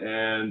smells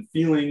and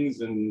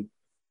feelings and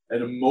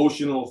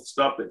emotional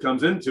stuff that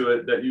comes into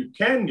it that you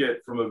can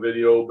get from a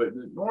video, but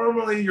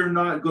normally you're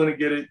not going to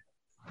get it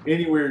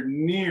anywhere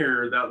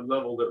near that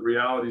level that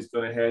reality is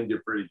going to hand you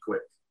pretty quick.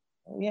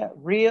 Yeah,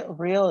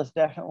 real is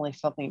definitely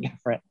something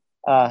different.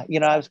 I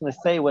was going to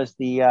say was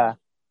the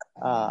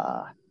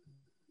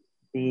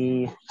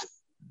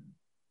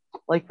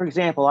like, for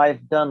example,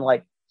 I've done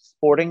like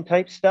sporting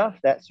type stuff,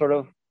 that sort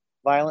of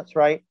violence,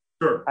 right?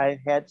 Sure.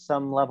 I've had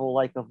some level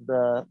like of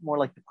the more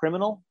like the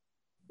criminal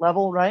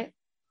level, right?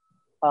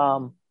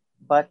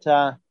 But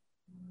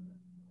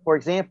for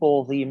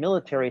example, the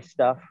military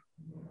stuff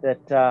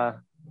that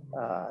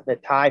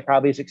Ty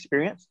probably has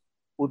experienced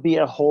would be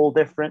a whole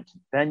different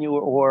venue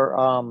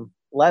or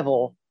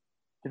level.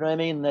 You know what I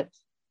mean? That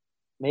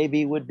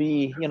maybe would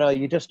be,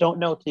 you just don't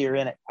know till you're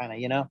in it, kind of,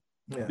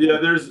 Yeah,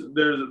 there's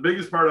the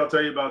biggest part I'll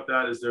tell you about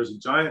that is there's a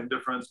giant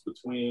difference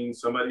between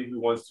somebody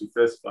who wants to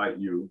fist fight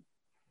you,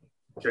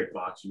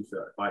 kickbox you,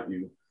 fight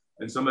you,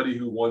 and somebody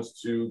who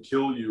wants to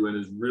kill you and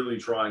is really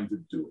trying to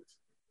do it.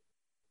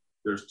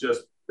 There's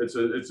just, it's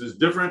as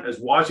different as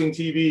watching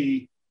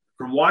TV,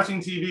 from watching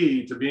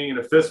TV to being in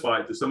a fist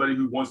fight to somebody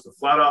who wants to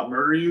flat out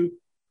murder you.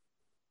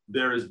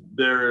 There's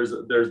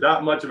that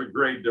much of a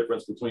great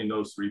difference between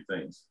those 3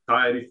 things.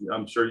 Ty,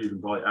 I'm sure you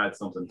can probably add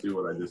something to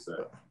what I just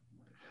said.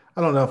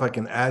 I don't know if I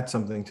can add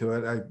something to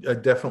it. I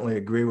definitely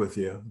agree with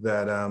you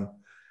that,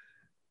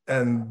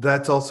 and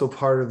that's also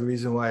part of the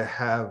reason why I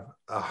have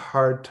a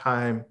hard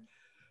time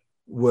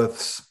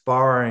with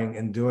sparring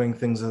and doing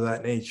things of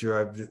that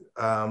nature,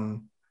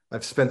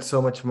 I've spent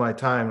so much of my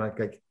time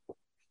like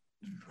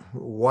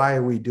why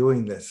are we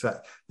doing this?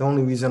 The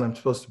only reason I'm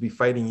supposed to be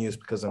fighting you is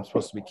because I'm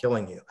supposed to be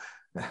killing you.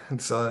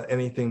 And so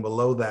anything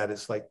below that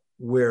is like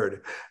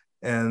weird.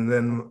 And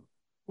then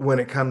when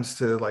it comes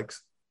to like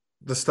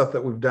the stuff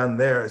that we've done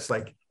there, it's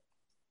like,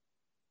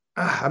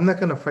 I'm not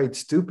going to fight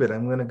stupid.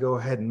 I'm going to go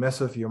ahead and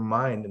mess with your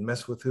mind and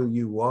mess with who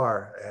you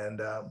are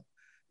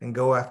and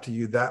go after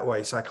you that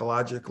way,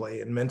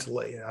 psychologically and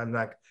mentally. I'm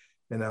not,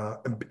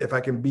 if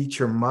I can beat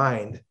your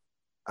mind,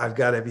 I've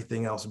got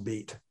everything else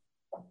beat.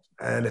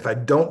 And if I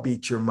don't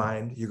beat your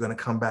mind, you're going to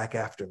come back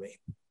after me.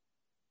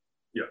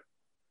 Yeah.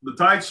 The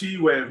Tai Chi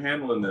way of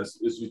handling this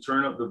is you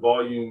turn up the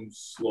volume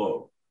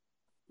slow.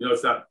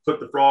 It's that put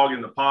the frog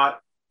in the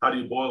pot. How do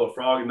you boil a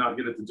frog and not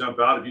get it to jump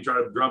out? If you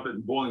try to dump it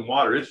in boiling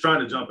water, it's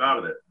trying to jump out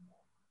of it.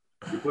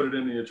 You put it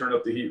in and you turn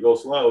up the heat real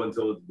slow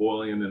until it's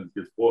boiling and then it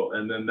gets boiled.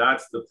 And then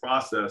that's the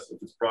process,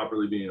 if it's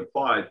properly being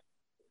applied,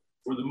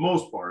 for the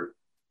most part,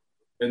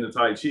 in the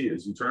Tai Chi,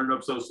 is you turn it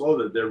up so slow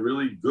that they're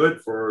really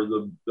good for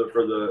the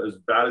as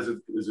bad as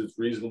it's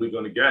reasonably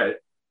going to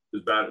get,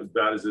 as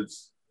bad as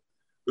it's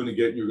going to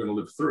get, you're going to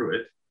live through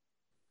it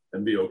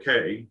and be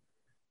okay.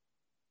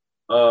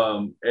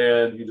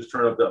 And you just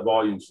turn up that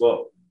volume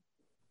slow.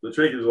 The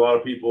trick is a lot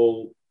of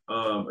people,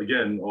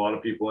 again, a lot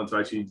of people in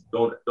Tai Chi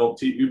don't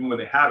teach, even when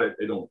they have it,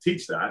 they don't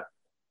teach that.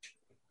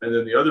 And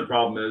then the other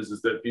problem is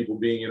that people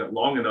being in it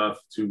long enough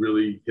to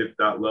really hit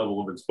that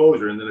level of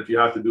exposure. And then if you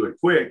have to do it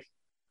quick,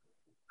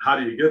 how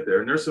do you get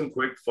there? And there's some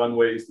quick, fun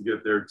ways to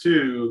get there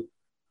too,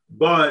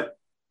 but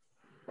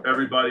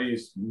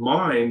everybody's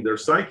mind, their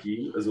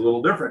psyche is a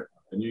little different.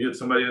 And you get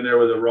somebody in there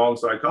with a wrong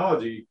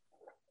psychology,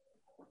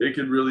 it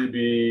could really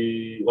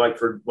be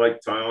like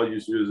I'll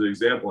use you as an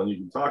example, and you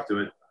can talk to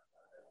it.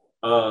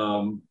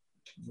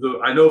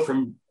 I know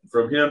from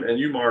him and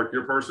you, Mark,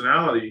 your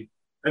personality,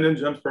 and then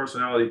Jim's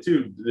personality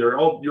too, you're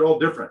all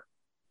different.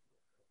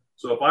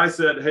 So if I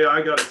said, hey,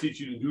 I got to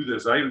teach you to do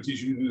this, I even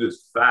teach you to do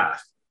this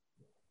fast,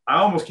 I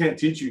almost can't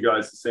teach you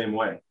guys the same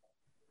way,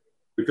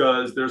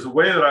 because there's a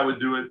way that I would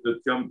do it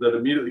that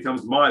immediately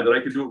comes to mind that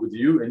I could do it with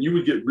you, and you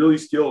would get really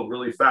skilled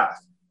really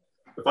fast.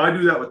 If I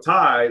do that with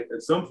Ty,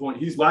 at some point,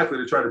 he's likely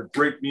to try to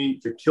break me,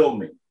 to kill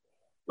me.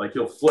 Like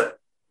he'll flip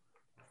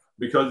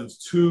because it's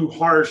too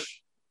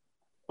harsh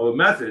of a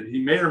method.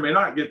 He may or may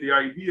not get the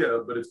idea,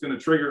 but it's going to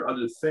trigger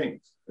other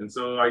things. And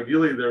so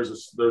ideally,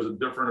 there's a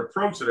different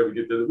approach that I would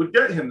get that would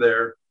get him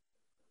there,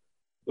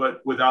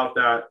 but without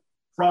that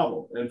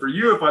problem. And for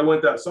you, if I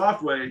went that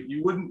soft way,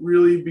 you wouldn't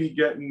really be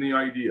getting the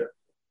idea.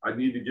 I'd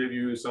need to give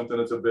you something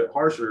that's a bit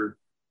harsher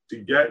to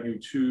get you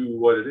to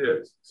what it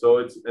is. So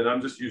and I'm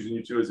just using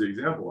you two as an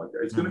example like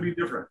that. It's going to be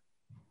different.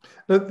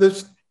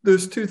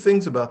 There's two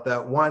things about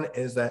that. One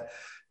is that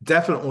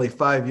definitely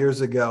 5 years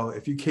ago,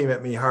 if you came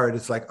at me hard,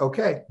 it's like,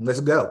 okay,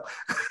 let's go.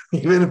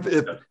 Even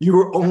if you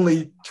were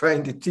only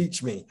trying to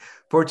teach me.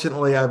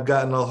 Fortunately, I've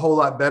gotten a whole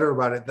lot better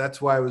about it.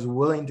 That's why I was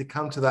willing to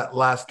come to that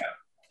last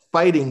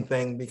fighting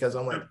thing, because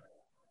I'm like,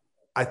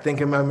 I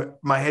think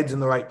my head's in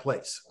the right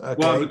place. Okay?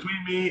 Well,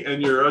 between me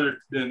and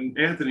and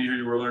Anthony, who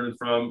you were learning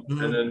from,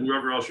 and then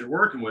whoever else you're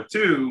working with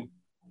too,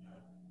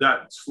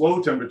 that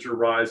slow temperature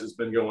rise has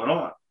been going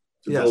on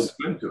to build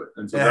into it.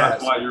 And so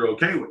that's why you're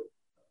okay with it.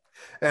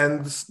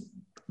 And the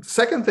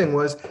second thing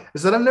is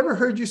that I've never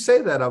heard you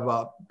say that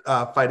about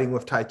fighting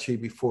with Tai Chi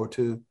before,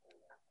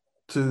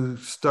 to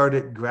start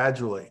it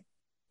gradually.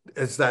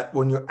 Is that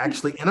when you're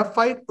actually in a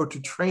fight or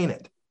to train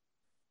it?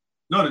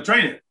 No, to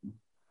train it.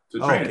 To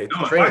train it.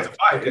 No, a fight's a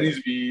fight. Okay.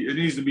 It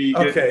needs to be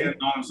getting hands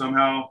on them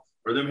somehow,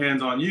 or them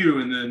hands on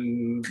you, and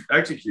then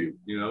execute,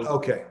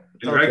 Okay.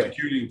 And you're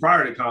executing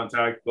prior to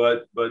contact,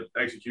 but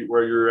execute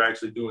where you're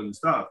actually doing the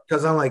stuff.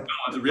 Because I'm like,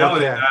 the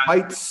reality okay,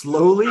 fight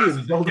slowly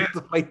and build up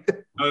the fight.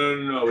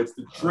 No. It's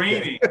the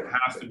training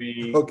has to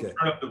be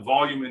turn up the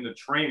volume in the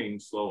training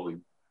slowly.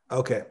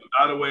 Okay.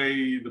 So that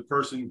way the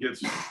person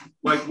gets,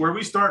 like where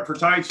we start for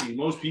Tai Chi,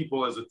 most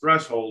people as a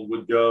threshold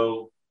would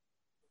go,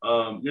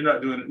 you're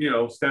not doing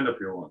it, stand up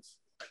here once.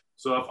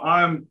 So if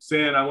I'm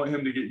saying I want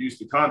him to get used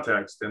to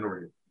contact, stand over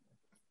here.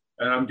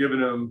 And I'm giving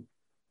him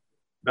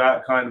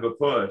that kind of a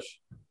push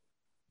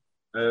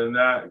and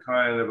that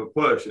kind of a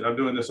push. And I'm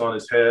doing this on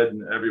his head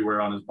and everywhere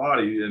on his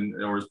body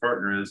or his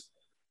partner is.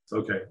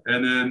 Okay.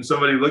 And then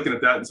somebody looking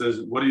at that and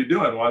says, what are you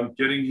doing? Well,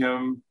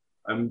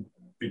 I'm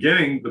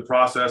beginning the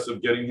process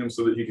of getting him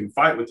so that he can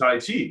fight with Tai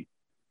Chi.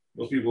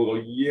 Most people go,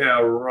 yeah,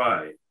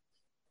 right.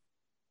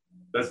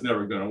 That's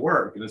never going to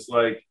work. And it's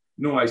like,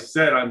 no, I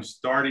said I'm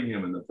starting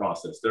him in the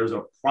process. There's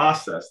a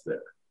process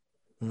there.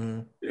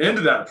 Mm-hmm. The end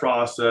of that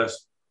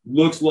process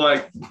looks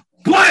like,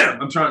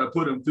 blam, I'm trying to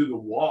put him through the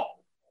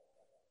wall.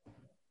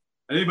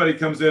 Anybody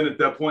comes in at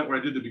that point where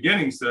I did the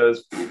beginning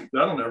says,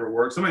 that'll never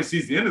work. Somebody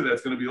sees the end of that,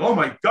 it's going to be, oh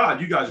my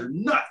God, you guys are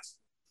nuts.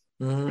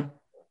 Mm-hmm.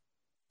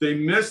 They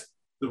missed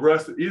the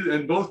rest of it.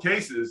 In both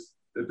cases,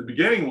 at the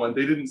beginning one,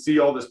 they didn't see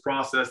all this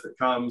process that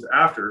comes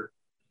after.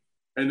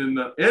 And then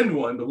the end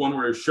one, the one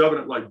where you're shoving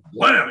it like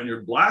blam and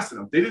you're blasting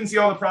them, they didn't see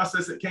all the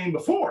process that came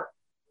before.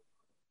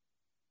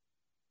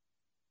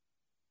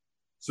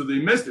 So they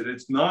missed it.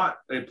 It's not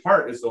a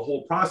part, it's the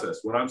whole process.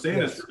 What I'm saying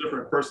Yes. is for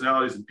different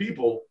personalities and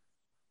people,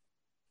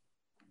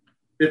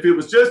 if it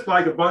was just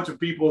like a bunch of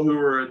people who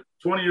were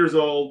 20 years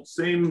old,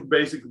 same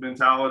basic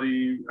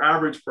mentality,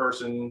 average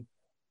person,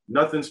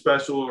 nothing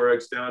special or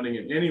astounding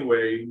in any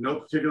way,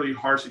 no particularly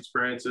harsh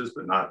experiences,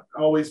 but not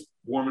always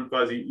warm and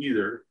fuzzy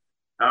either.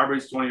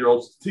 Average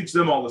 20-year-olds, teach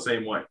them all the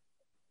same way.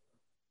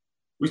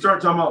 We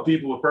start talking about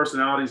people with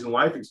personalities and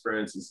life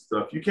experiences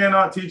and stuff. You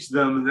cannot teach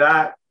them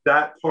that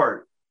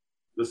part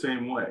the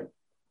same way.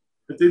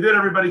 If they did,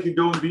 everybody could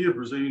go and be a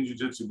Brazilian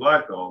Jiu-Jitsu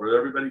black belt, or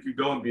everybody could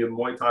go and be a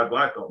Muay Thai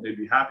black belt, and they'd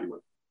be happy with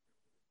it.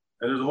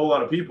 And there's a whole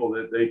lot of people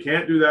that they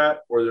can't do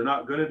that, or they're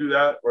not going to do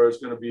that, or it's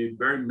going to be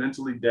very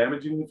mentally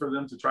damaging for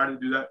them to try to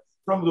do that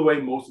from the way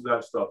most of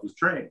that stuff is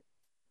trained.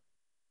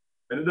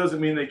 And it doesn't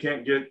mean they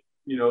can't get,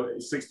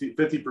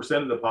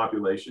 50% of the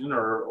population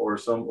or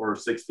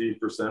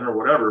 60% or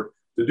whatever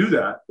to do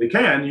that. They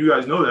can. You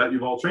guys know that.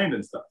 You've all trained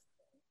and stuff.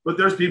 But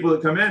there's people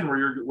that come in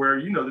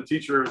where the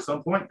teacher at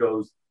some point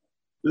goes,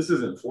 this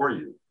isn't for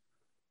you.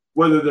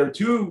 Whether they're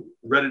too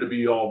ready to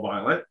be all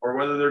violent or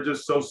whether they're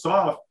just so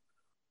soft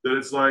that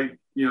it's like,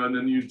 and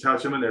then you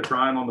touch them and they're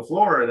crying on the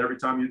floor. And every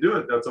time you do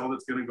it, that's all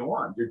that's going to go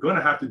on. You're going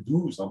to have to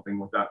do something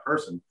with that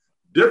person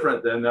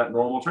different than that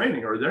normal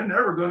training, or they're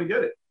never going to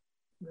get it.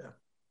 Yeah.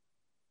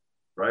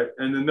 Right.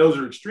 And then those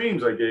are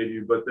extremes I gave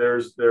you, but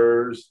there's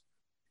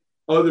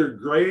other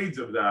grades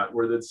of that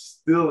where that's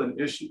still an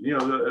issue.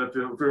 If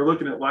you're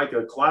looking at like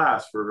a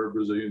class for a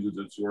Brazilian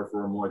Jiu-Jitsu or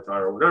for a Muay Thai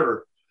or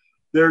whatever,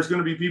 there's going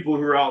to be people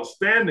who are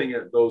outstanding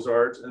at those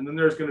arts. And then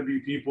there's going to be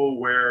people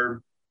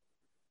where,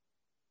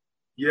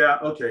 yeah,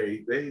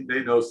 okay,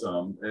 they know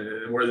some.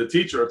 And where the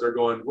teacher, if they're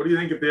going, what do you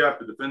think if they have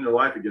to defend their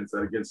life against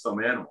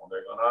some animal? And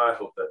they're going, I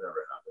hope that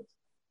never happens.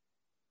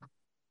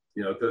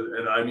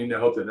 And I mean, I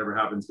hope that never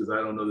happens because I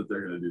don't know that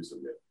they're going to do so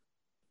good.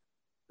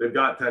 They've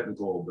got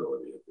technical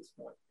ability at this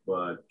point,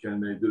 but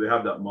do they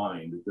have that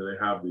mind? Do they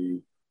have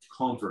the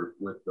comfort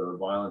with the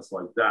violence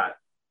like that?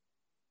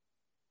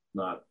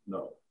 No.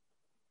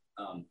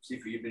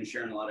 Sifu, you've been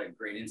sharing a lot of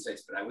great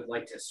insights, but I would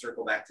like to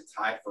circle back to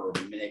Ty for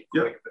a minute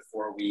quick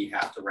before we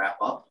have to wrap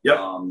up. Yep.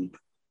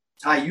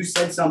 Ty, you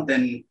said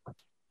something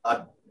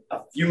a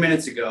few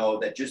minutes ago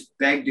that just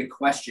begged a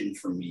question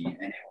for me,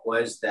 and it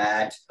was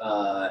that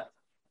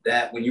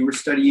that when you were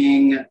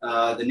studying the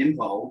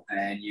Nimpo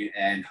and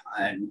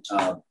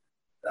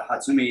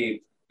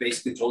Hatsumi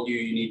basically told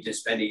you need to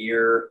spend a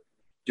year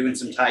doing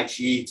some Tai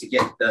Chi to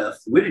get the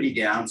fluidity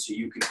down so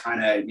you could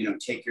kind of,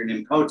 take your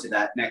Nimpo to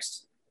that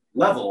next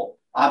level.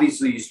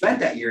 Obviously, you spent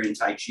that year in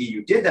Tai Chi,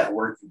 you did that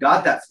work, you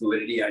got that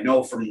fluidity. I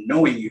know from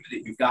knowing you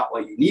that you've got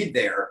what you need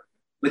there,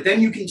 but then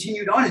you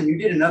continued on and you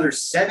did another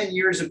 7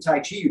 years of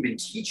Tai Chi. You've been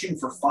teaching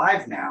for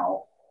 5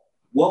 now.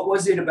 What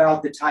was it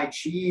about the Tai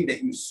Chi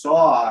that you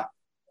saw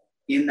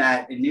in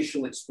that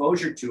initial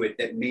exposure to it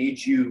that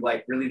made you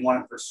really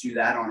want to pursue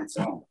that on its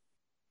own?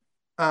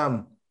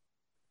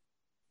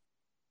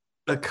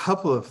 A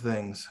couple of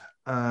things.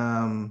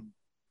 And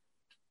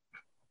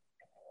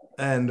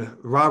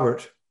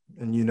Robert,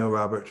 and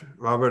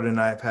Robert and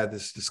I have had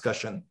this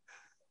discussion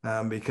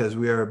because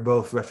we are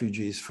both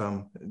refugees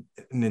from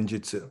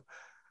ninjutsu.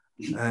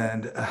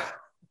 And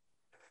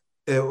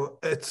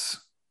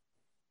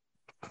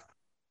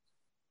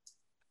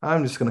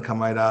I'm just going to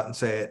come right out and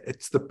say it.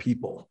 It's the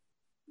people.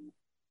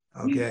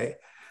 Okay.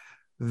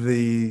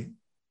 Even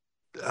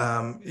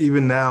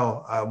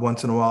now,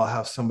 once in a while, I'll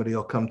have somebody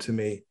will come to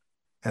me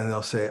and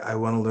they'll say, I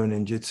want to learn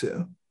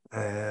ninjutsu.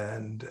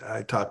 And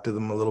I talk to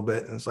them a little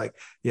bit and it's like,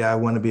 yeah, I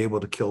want to be able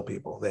to kill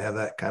people. They have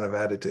that kind of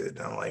attitude.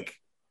 And I'm like,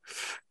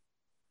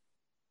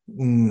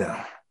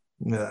 no.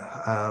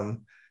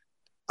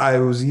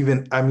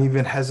 I'm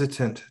even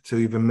hesitant to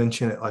even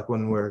mention it, like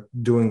when we're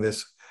doing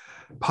this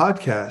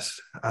podcast,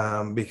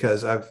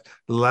 because the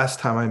last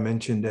time I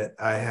mentioned it,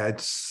 I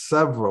had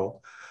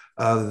several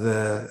of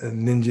the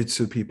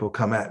ninjutsu people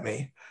come at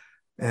me.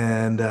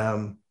 And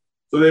so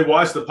they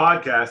watched the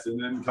podcast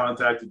and then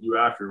contacted you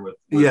after with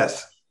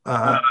yes.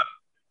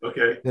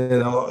 Okay.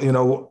 And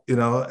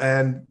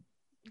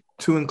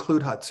to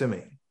include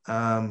Hatsumi.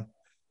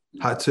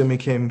 Hatsumi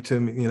came to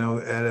me,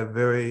 at a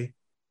very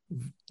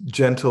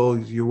gentle,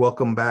 you're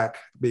welcome back,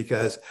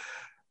 because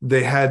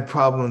they had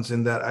problems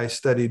in that I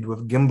studied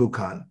with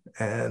Gimbukan,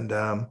 and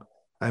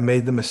I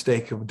made the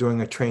mistake of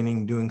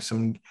doing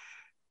some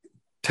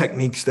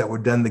techniques that were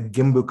done the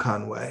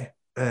Gimbukan way.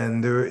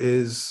 And there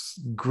is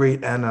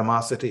great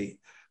animosity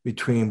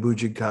between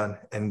Bujinkan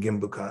and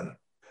Gimbukan.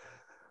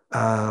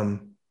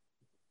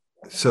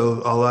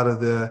 So a lot of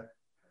the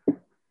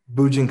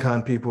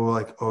Bujinkan people were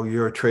like, oh,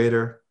 you're a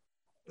traitor,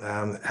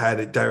 had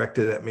it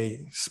directed at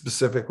me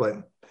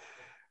specifically.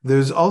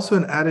 There's also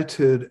an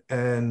attitude,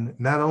 and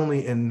not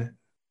only and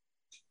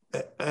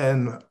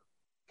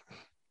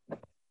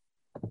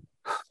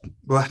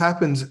what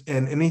happens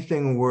in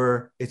anything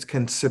where it's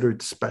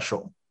considered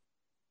special.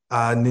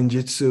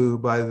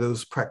 Ninjutsu, by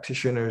those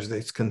practitioners,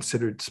 it's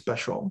considered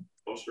special.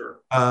 Oh,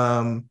 sure.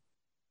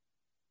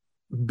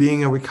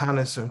 being a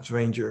reconnaissance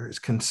ranger is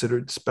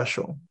considered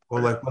special. Or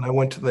like when I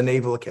went to the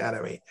Naval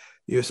Academy,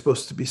 you're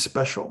supposed to be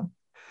special.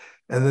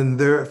 And then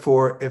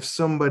therefore, if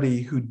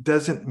somebody who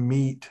doesn't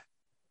meet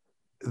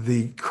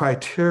the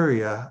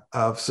criteria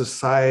of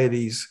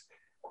society's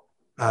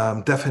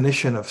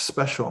definition of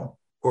special,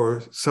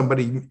 or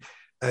somebody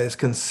is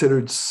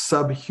considered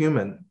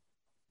subhuman,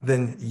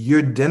 then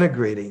you're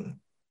denigrating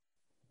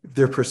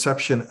their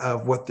perception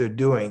of what they're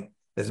doing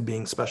as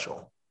being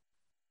special.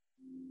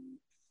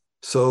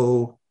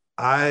 So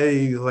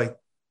I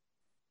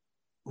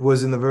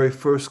was in the very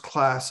first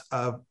class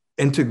of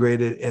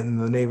integrated in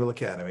the Naval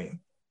Academy,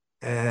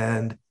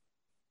 and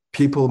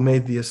people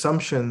made the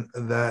assumption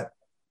that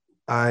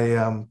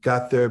I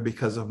got there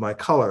because of my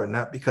color,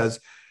 not because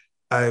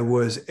I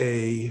was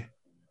a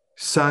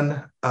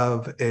son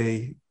of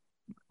a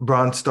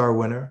Bronze Star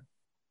winner,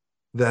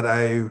 that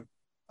I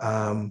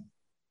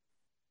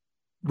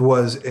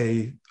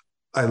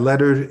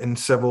lettered in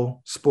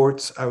several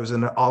sports. I was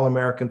an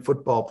All-American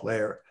football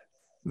player.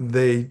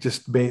 They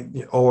just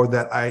made, or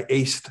that I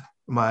aced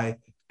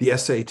the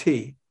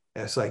SAT.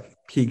 It's like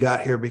he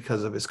got here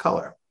because of his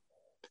color.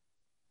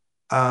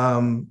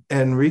 And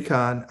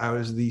recon, I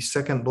was the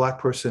second Black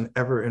person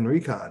ever in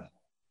recon.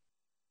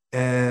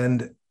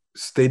 And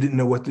they didn't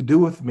know what to do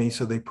with me,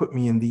 so they put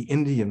me in the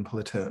Indian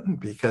platoon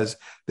because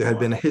there had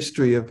been a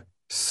history of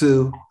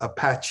Sioux,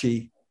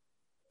 Apache,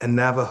 and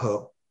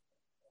Navajo.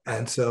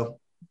 And so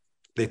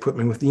they put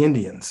me with the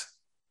Indians.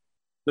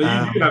 So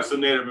you do have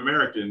some Native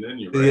American in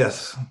you, right?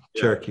 Yes,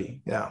 yeah. Cherokee,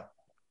 yeah.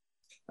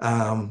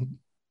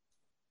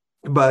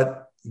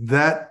 But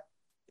that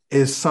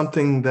is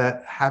something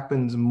that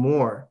happens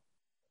more.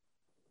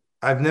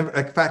 I've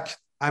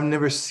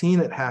never seen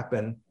it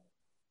happen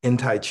in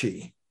Tai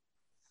Chi.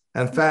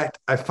 In fact,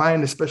 I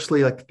find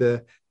especially like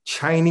the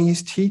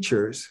Chinese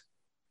teachers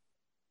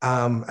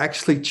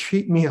actually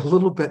treat me a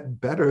little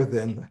bit better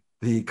than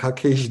the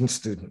Caucasian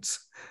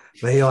students.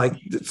 They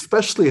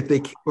especially if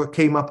they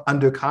came up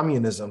under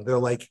communism, they're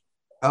like,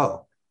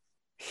 oh,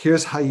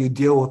 here's how you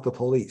deal with the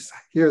police.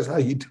 Here's how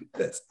you do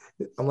this.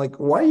 I'm like,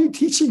 why are you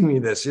teaching me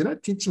this? You're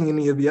not teaching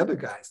any of the other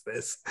guys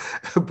this,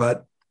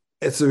 but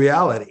it's a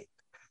reality.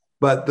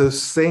 But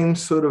those same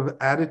sort of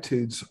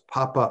attitudes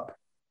pop up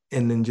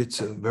in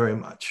ninjutsu very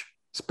much,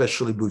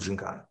 especially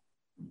Bujinkan.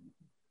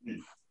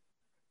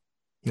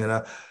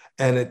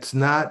 And it's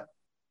not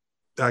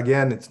from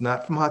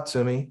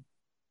Hatsumi.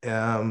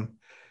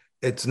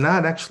 It's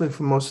not actually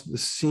from most of the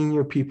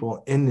senior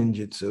people in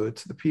ninjutsu.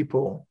 It's the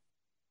people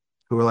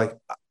who are like,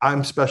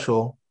 I'm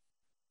special.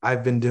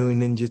 I've been doing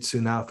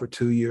ninjutsu now for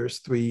 2 years,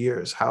 3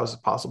 years. How is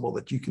it possible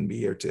that you can be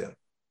here too?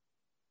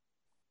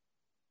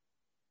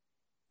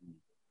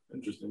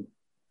 Interesting.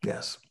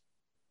 Yes.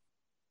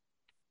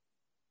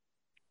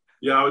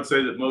 Yeah, I would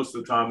say that most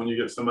of the time when you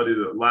get somebody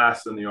that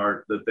lasts in the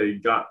art, that they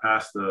got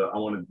past I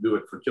want to do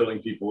it for killing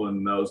people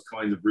and those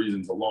kinds of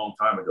reasons a long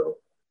time ago.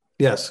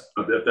 Yes.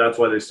 But if that's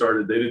why they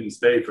started, they didn't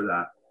stay for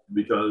that,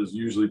 because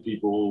usually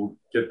people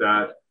get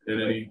that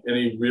in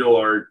any real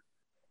art,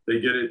 they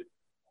get it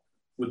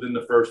within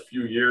the first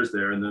few years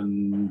there, and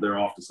then they're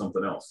off to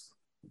something else.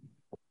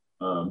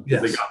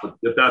 Yes.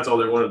 If that's all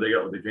they wanted, they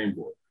got what they came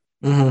for.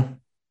 Mm-hmm.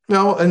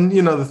 No, and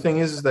the thing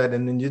is that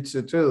in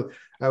ninjutsu too,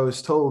 I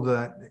was told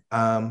that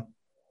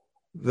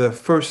the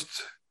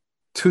first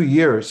 2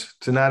 years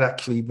to not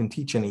actually even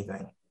teach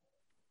anything.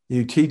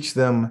 You teach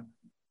them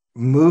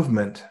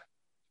movement.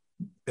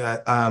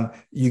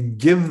 You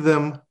give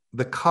them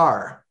the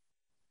car,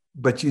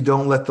 but you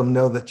don't let them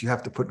know that you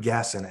have to put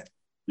gas in it.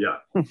 Yeah.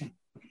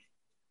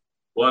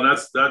 Well, and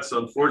that's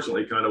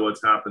unfortunately kind of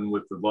what's happened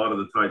with a lot of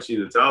the Tai Chi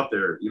that's out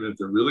there, even if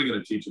they're really going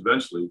to teach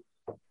eventually,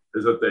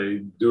 is that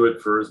they do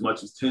it for as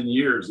much as 10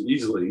 years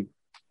easily,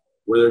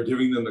 where they're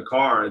giving them the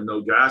car and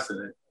no gas in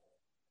it,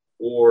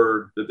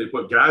 or that they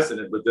put gas in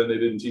it, but then they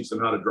didn't teach them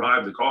how to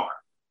drive the car.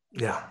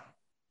 Yeah.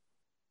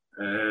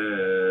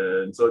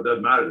 And so it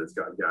doesn't matter that it's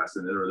got gas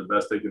in it, or the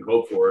best they can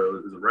hope for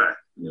is a wreck,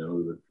 yeah,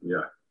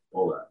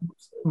 all that.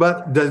 So.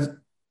 But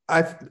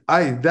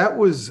that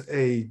was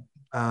a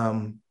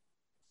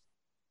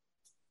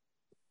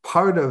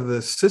part of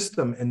the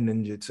system in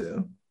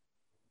ninjutsu.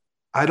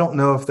 I don't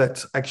know if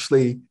that's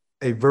actually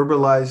a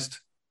verbalized,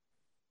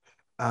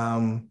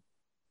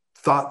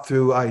 thought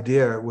through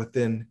idea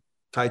within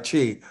Tai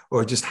Chi,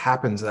 or it just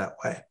happens that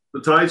way.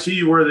 The Tai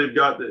Chi, where they've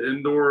got the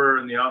indoor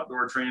and the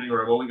outdoor training,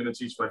 where I'm only going to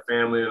teach my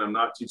family and I'm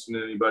not teaching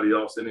anybody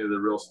else any of the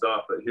real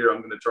stuff, but here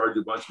I'm going to charge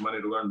you a bunch of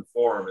money to learn the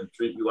form and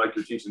treat you like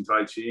you're teaching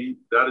Tai Chi.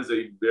 That is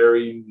a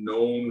very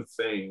known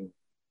thing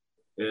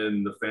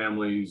in the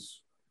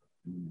families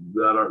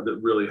that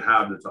really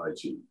have the Tai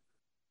Chi.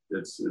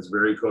 It's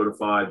very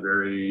codified,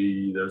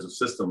 there's a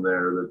system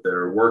there that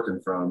they're working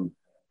from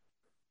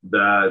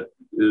that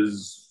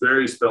is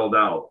very spelled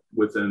out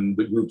within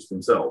the groups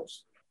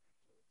themselves.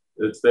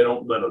 They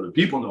don't let other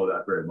people know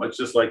that very much,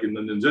 just like in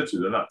the ninjutsu.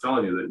 They're not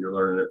telling you that you're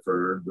learning it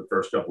for the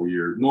first couple of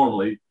years.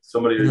 Normally,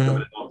 somebody who's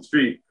coming in on the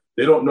street,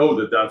 they don't know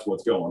that that's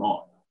what's going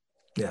on.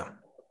 Yeah.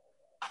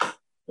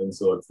 And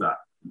so it's that.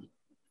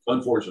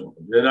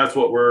 unfortunately. And that's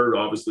what we're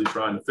obviously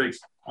trying to fix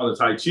on the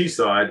Tai Chi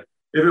side.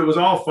 If it was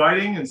all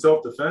fighting and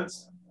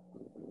self-defense,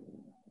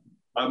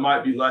 I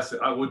would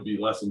be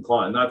less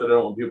inclined. Not that I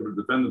don't want people to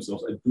defend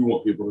themselves. I do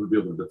want people to be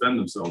able to defend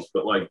themselves,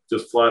 but like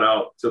just flat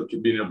out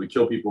being able to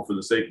kill people for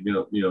the sake of,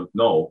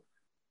 no,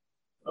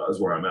 is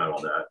where I'm at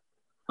on that.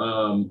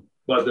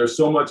 But there's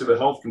so much of a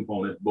health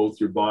component, both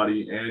your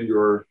body and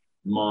your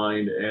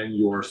mind and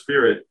your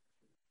spirit,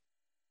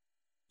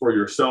 for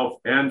yourself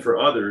and for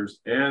others,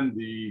 and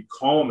the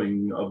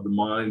calming of the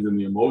mind and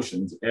the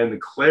emotions, and the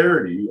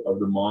clarity of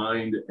the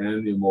mind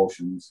and the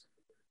emotions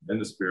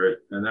and the spirit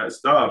and that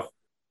stuff,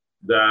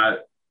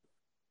 that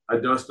I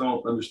just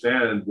don't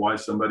understand why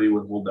somebody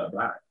would hold that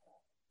back.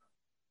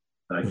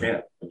 And I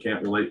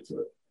can't relate to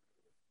it,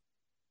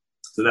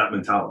 to that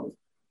mentality.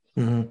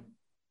 Mm-hmm.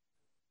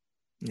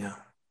 Yeah.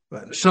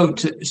 But So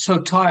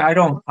Ty,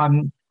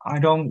 I'm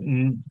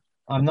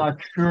not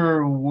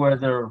sure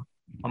whether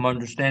I'm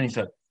understanding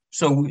so.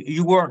 So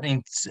you weren't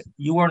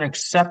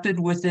accepted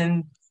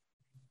within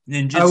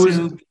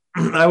ninjutsu?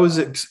 I was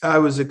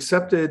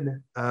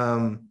accepted. There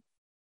are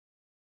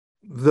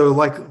a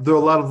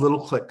lot of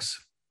little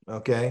cliques.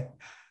 Okay.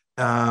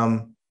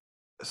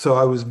 So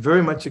I was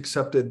very much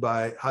accepted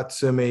by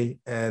Hatsumi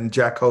and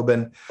Jack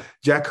Hoban.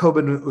 Jack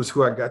Hoban was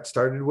who I got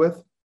started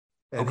with.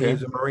 And he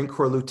was a Marine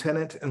Corps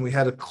lieutenant, and we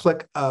had a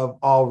clique of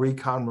all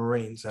recon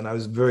Marines, and I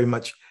was very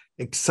much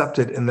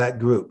accepted in that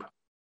group.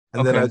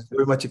 And then I was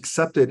very much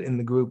accepted in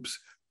the groups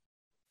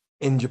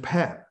in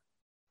Japan.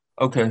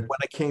 Okay. When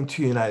I came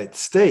to the United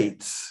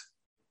States,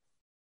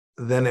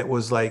 then it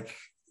was like,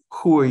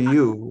 who are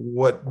you?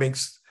 What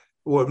makes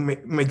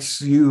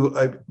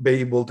you be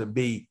able to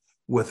be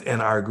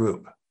within our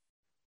group?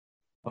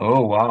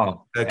 Oh,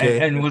 wow. Okay.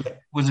 And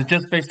was it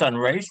just based on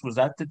race? Was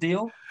that the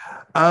deal?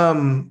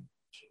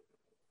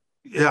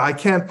 Yeah, I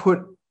can't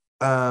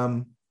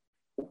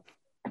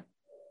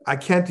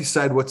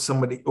decide what's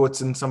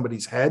in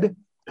somebody's head.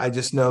 I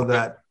just know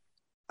that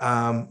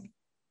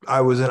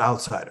I was an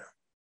outsider.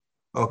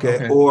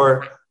 Okay.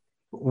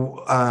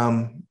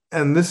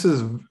 And this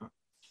is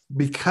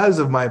because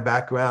of my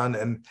background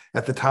and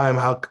at the time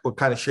what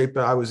kind of shape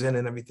I was in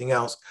and everything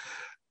else.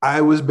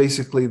 I was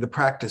basically the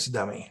practice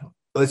dummy.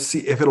 Let's see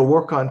if it'll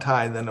work on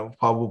Ty, then it'll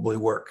probably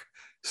work.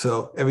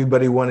 So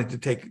everybody wanted to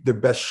take their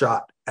best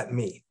shot at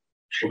me.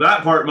 Well,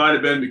 that part might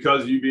have been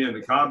because of you being in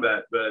the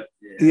combat, but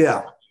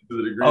yeah. To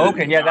the degree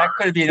that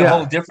could be a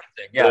whole different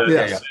thing. Yeah.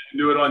 If they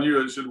do it on you,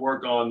 it should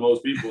work on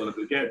most people. And if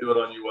they can't do it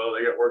on you, well,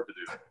 they got work to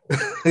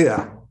do.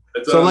 Yeah.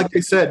 So like I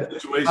said,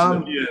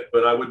 situation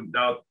but I wouldn't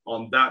doubt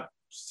on that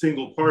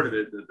single part of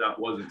it that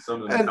wasn't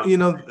something.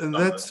 And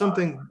that's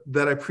something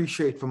that I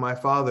appreciate from my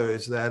father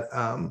is that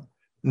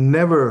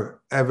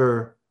never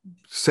ever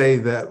say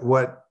that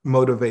what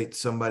motivates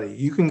somebody.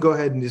 You can go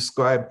ahead and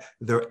describe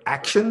their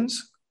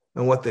actions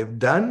and what they've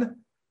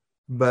done,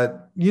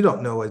 but you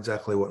don't know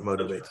exactly what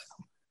motivates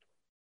them.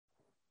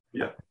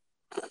 Yeah.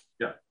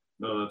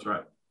 No, that's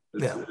right.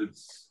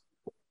 It's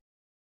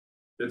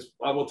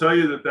I will tell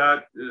you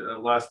that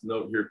last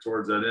note here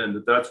towards that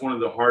end, that's one of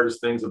the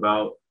hardest things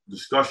about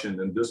discussion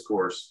and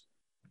discourse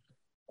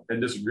and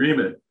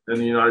disagreement in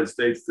the United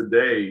States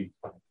today,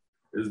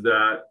 is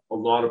that a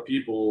lot of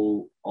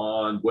people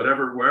on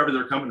wherever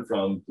they're coming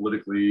from,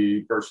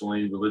 politically,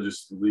 personally,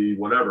 religiously,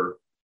 whatever,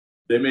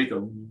 they make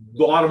a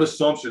lot of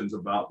assumptions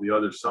about the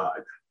other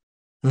side,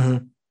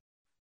 and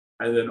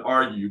then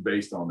argue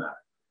based on that.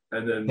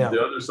 And then the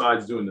other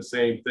side's doing the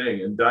same thing.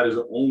 And that is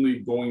only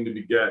going to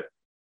beget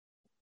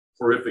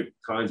horrific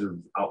kinds of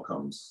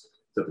outcomes,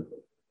 typically.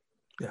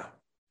 Yeah.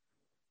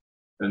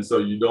 And so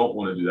you don't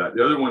want to do that.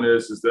 The other one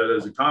is that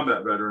as a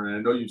combat veteran, and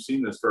I know you've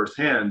seen this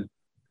firsthand,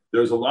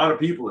 there's a lot of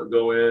people that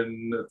go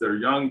in, if they're a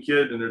young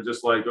kid, and they're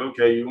just like,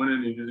 okay, you went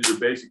in and you did your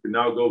basic, and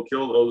now go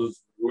kill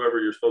whoever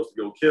you're supposed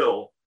to go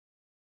kill.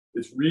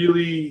 It's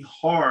really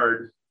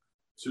hard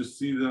to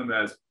see them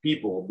as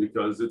people,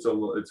 because it's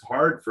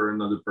hard for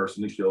another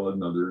person to kill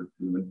another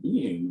human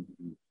being.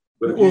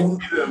 But if you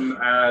see them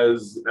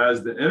as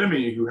the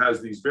enemy who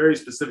has these very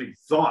specific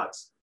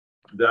thoughts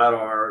that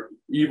are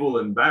evil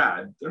and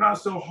bad, they're not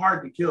so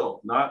hard to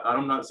kill.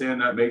 I'm not saying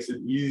that makes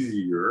it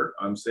easier.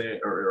 I'm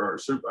saying or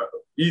super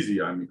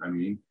easy. I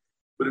mean,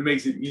 but it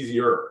makes it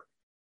easier.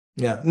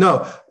 Yeah.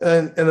 No,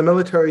 and the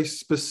military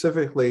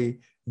specifically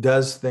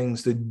does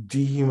things to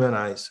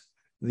dehumanize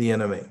the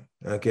enemy.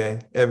 Okay,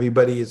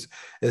 everybody is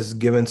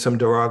given some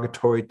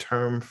derogatory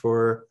term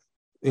for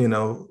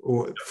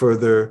for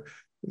their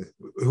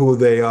who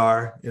they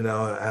are.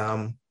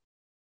 I'm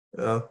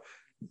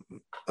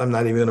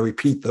not even going to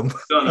repeat them.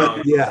 No.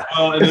 Yeah.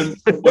 Well, and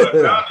then what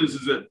I found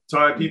is that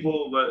Ty,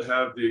 people that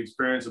have the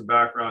experience and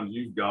background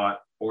you've got,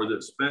 or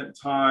that spent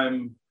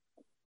time,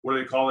 what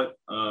do they call it?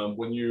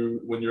 When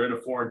you're in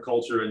a foreign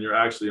culture and you're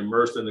actually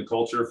immersed in the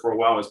culture for a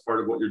while as part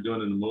of what you're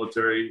doing in the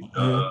military.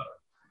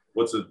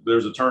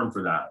 There's a term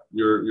for that.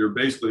 You're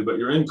basically, but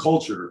you're in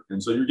culture,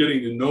 and so you're getting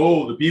to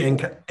know the people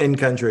in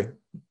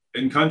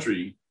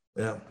country.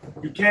 Yeah,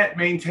 you can't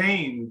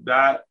maintain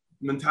that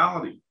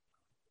mentality.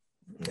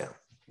 Yeah,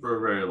 for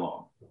very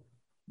long.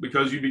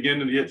 because you begin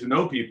to get to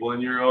know people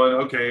and you're going,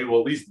 okay,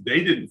 well, at least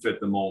they didn't fit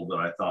the mold that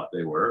I thought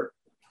they were.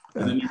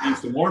 And then you meet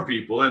some more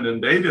people and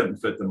then they didn't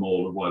fit the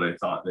mold of what I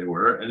thought they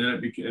were. And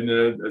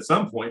then at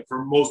some point,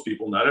 for most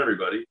people, not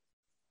everybody,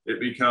 it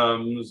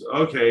becomes,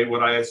 okay,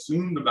 what I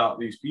assumed about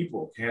these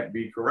people can't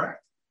be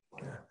correct.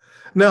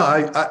 No,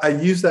 I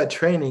use that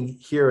training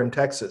here in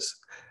Texas,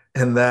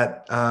 and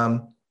that,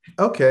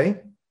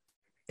 okay,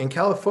 in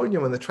California,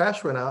 when the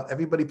trash went out,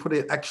 everybody put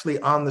it actually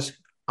on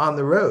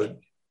the road.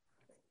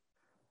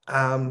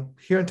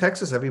 Here in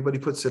Texas, everybody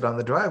puts it on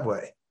the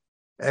driveway.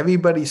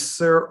 Everybody,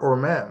 sir or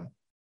ma'am.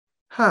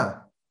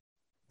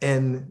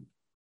 In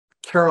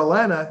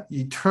Carolina,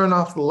 you turn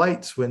off the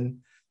lights when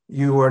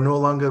you are no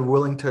longer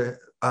willing to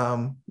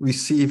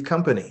receive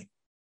company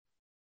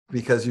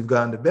because you've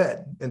gone to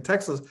bed. In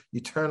Texas, you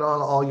turn on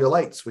all your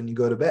lights when you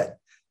go to bed.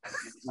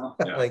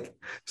 Yeah.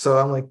 So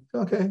I'm like,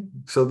 okay,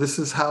 so this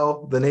is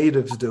how the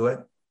natives do it.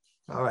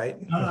 All right,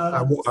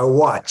 I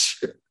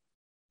watch.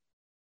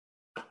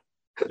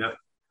 Yeah.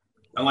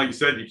 And like you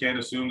said, you can't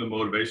assume the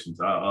motivations.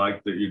 I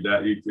like that you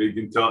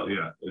can tell.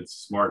 Yeah, it's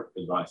smart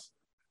advice.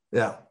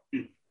 Yeah.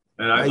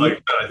 And I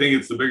think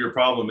it's the bigger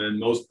problem in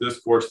most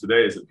discourse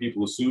today is that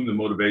people assume the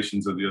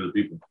motivations of the other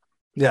people.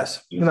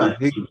 Yes. They're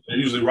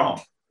usually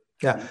wrong.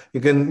 Yeah. You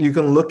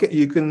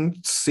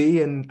can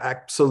see and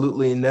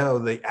absolutely know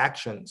the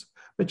actions,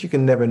 but you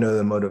can never know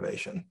the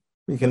motivation.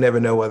 You can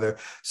never know whether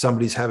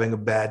somebody's having a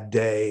bad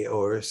day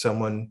or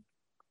someone,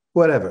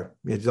 whatever.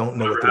 You don't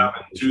know what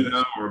happened to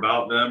them or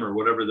about them or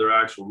whatever their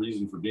actual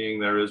reason for being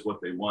there is, what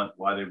they want,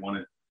 why they want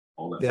it,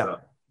 all that stuff.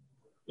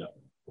 Yeah.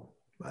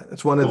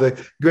 That's one of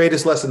the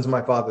greatest lessons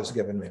my father's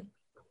given me.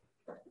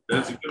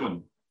 That's a good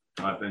one,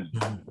 in my opinion.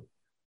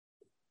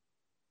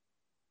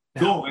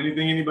 Cool.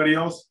 Anybody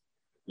else?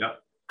 Yeah.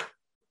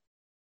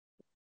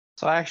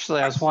 So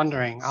actually, I was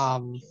wondering,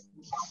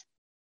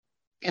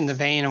 in the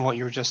vein of what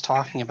you were just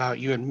talking about,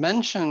 you had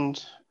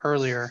mentioned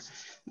earlier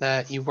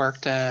that you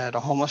worked at a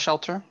homeless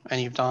shelter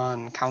and you've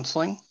done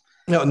counseling.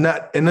 No,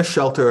 not in a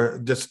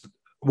shelter, just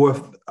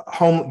with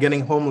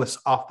getting homeless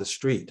off the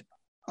street.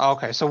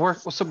 Okay,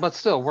 but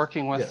still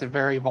working with a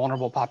very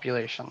vulnerable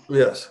population.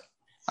 Yes.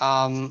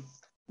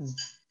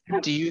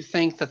 Do you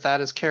think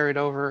that is carried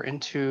over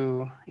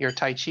into your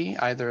Tai Chi,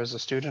 either as a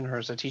student or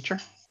as a teacher?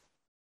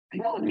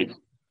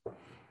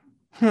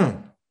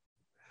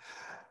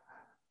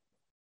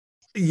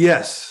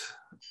 Yes.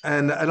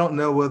 And I don't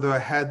know whether I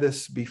had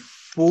this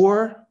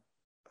before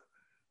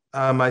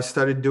I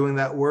started doing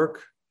that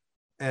work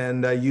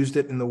and I used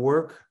it in the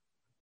work.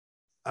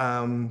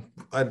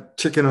 A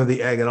chicken or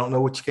the egg, I don't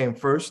know which came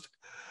first,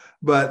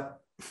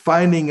 but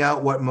finding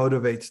out what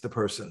motivates the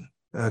person.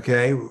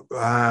 Okay.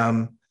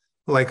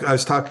 Like I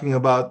was talking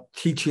about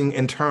teaching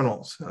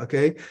internals.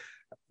 Okay.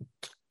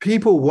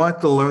 People want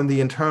to learn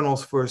the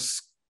internals for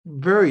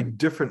very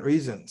different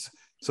reasons.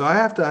 So I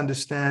have to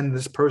understand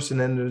this person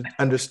and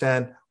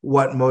understand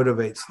what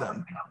motivates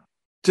them.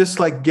 Just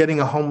like getting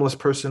a homeless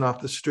person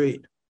off the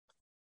street.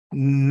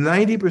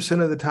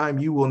 90% of the time,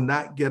 you will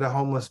not get a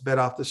homeless bed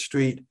off the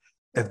street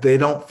if they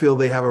don't feel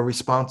they have a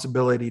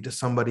responsibility to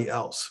somebody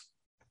else.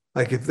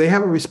 Like if they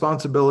have a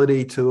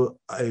responsibility to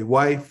a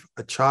wife,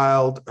 a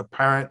child, a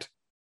parent,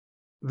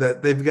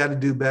 that they've got to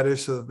do better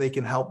so that they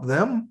can help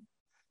them,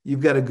 you've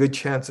got a good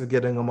chance of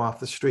getting them off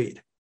the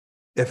street.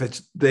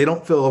 If they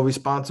don't feel a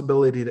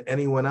responsibility to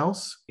anyone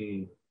else,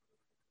 you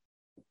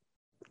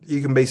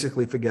can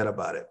basically forget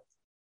about it.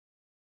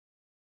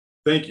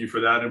 Thank you for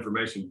that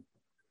information.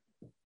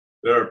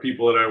 There are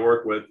people that I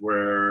work with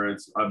where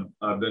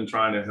I've been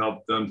trying to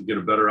help them to get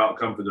a better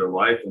outcome for their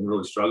life and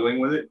really struggling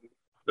with it.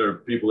 There are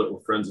people that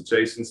were friends of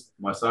Chasen's,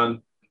 my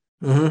son,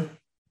 and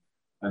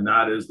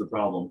that is the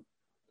problem.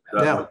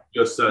 That what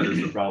you just said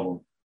is the problem.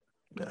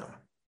 Yeah.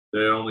 They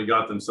only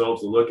got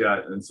themselves to look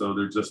at, and so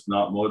they're just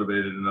not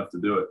motivated enough to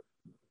do it.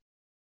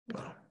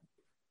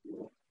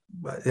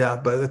 But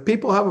if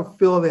people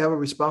feel they have a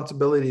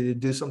responsibility to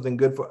do something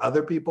good for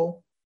other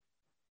people,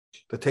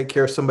 to take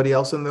care of somebody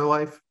else in their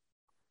life,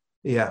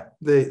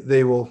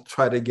 they will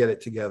try to get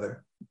it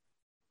together.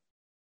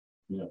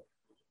 Yeah.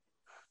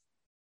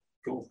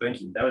 Cool. Thank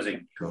you. That was a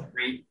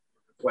great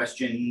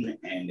question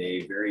and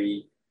a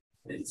very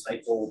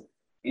insightful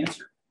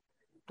answer.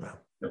 Wow.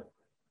 Yep.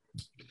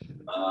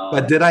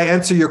 But did I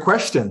answer your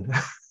question?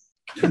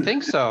 I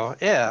think so.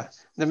 Yeah.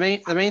 The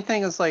main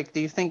thing is like, do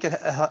you think it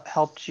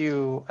helped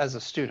you as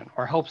a student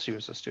or helps you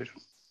as a student?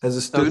 As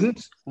a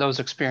student? Those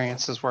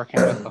experiences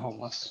working with the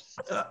homeless.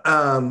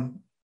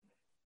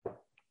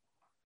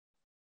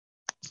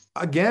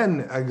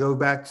 Again, I go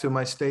back to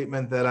my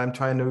statement that I'm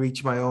trying to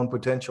reach my own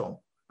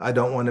potential. I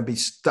don't want to be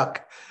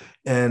stuck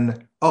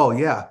in,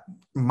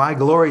 my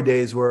glory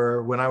days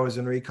were when I was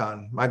in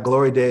recon. My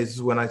glory days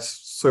is when I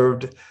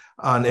served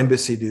on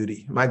embassy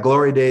duty. My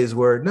glory days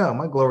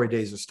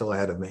are still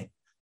ahead of me.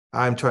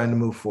 I'm trying to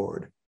move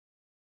forward.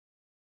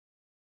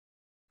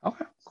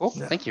 Okay, cool.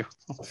 Yeah. Thank you.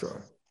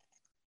 Sure.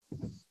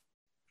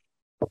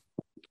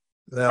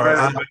 Now, all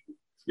right,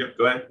 yep,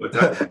 go ahead. What's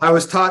that? I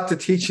was taught to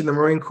teach in the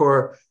Marine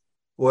Corps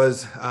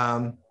was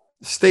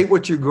state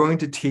what you're going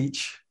to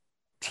teach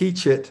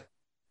teach it,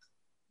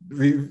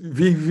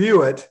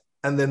 review it,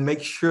 and then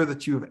make sure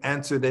that you've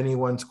answered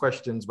anyone's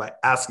questions by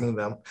asking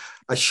them.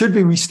 I should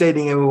be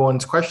restating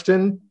everyone's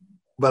question,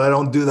 but I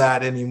don't do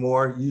that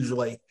anymore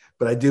usually.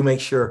 But I do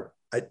make sure,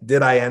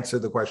 did I answer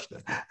the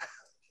question?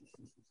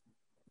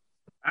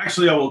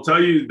 Actually, I will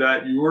tell you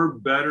that your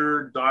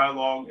better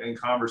dialogue and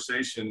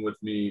conversation with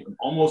me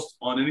almost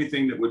on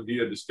anything that would be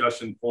a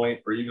discussion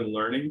point or even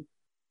learning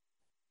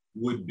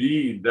would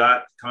be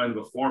that kind of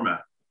a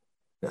format.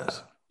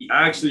 Yes.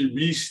 Actually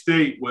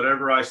restate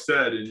whatever I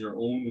said in your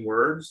own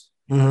words.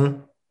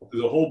 Mm-hmm. Because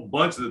a whole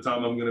bunch of the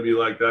time I'm going to be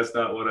like, that's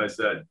not what I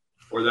said,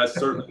 or that's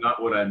certainly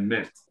not what I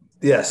meant.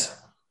 Yes.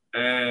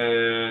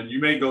 And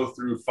you may go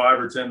through 5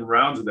 or 10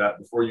 rounds of that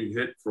before you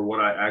hit for what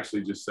I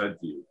actually just said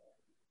to you.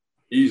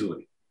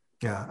 Easily.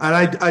 Yeah.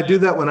 And I do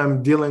that when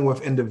I'm dealing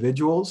with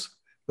individuals,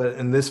 but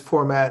in this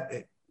format,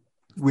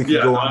 we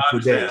could go on for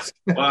days.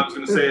 Well, I was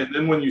going to say, and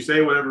then when you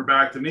say whatever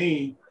back to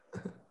me,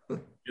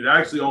 you'd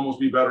actually almost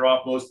be better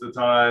off most of the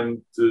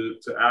time to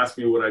ask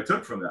me what I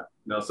took from that.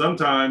 Now,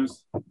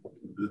 sometimes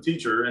the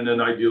teacher, and then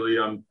ideally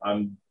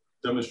I'm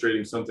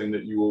demonstrating something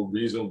that you will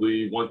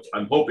reasonably want,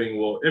 I'm hoping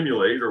will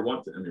emulate or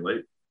want to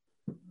emulate,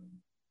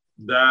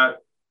 that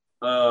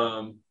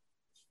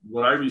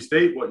when I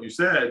restate what you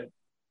said,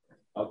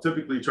 I'll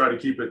typically try to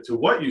keep it to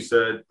what you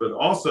said, but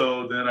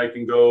also then I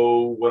can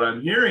go, what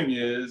I'm hearing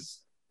is,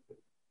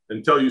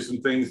 and tell you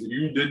some things that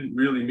you didn't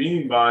really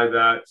mean by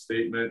that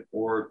statement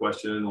or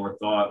question or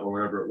thought or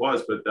whatever it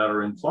was, but that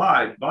are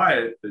implied by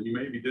it that you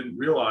maybe didn't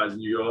realize.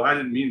 And you go, I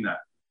didn't mean that.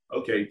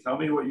 Okay, tell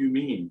me what you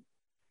mean.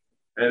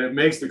 And it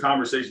makes the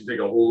conversation take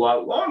a whole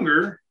lot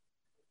longer,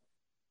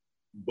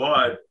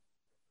 but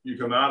you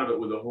come out of it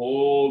with a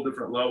whole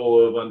different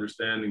level of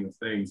understanding of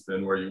things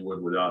than where you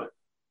would without it.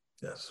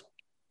 Yes.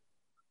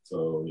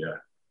 So, yeah.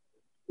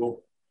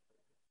 Cool.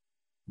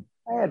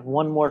 I had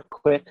one more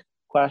quick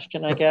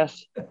question, I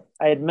guess.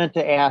 I had meant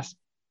to ask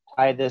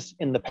Ty this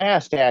in the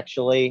past,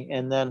 actually,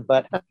 and then,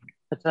 but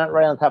it's not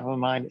right on top of my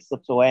mind. It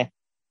slips away.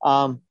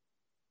 So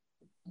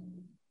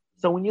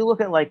when you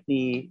look at like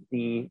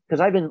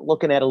because I've been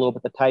looking at a little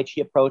bit the Tai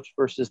Chi approach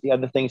versus the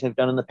other things I've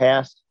done in the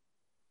past,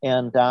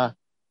 and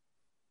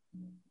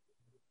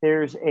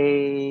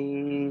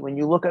when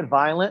you look at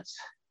violence,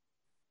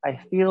 I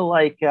feel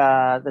like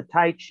the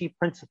Tai Chi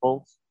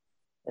principles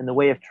and the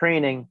way of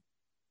training,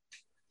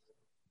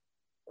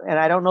 and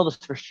I don't know this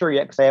for sure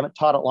yet because I haven't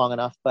taught it long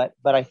enough, but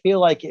I feel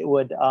like it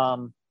would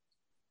kind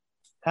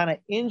of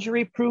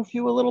injury proof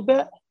you a little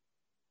bit.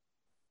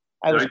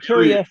 I was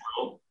curious,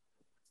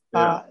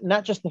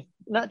 not just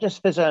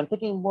physical. I'm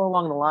thinking more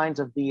along the lines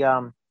of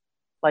the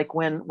like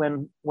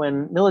when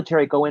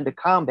military go into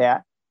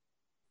combat,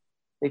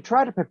 they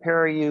try to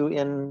prepare you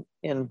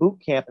in boot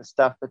camp and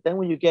stuff, but then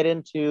when you get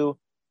into,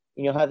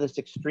 you'll have this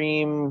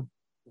extreme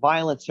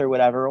violence or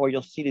whatever, or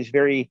you'll see these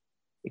very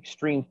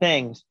extreme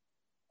things.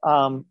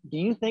 Do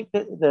you think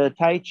that the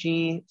Tai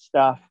Chi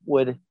stuff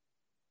would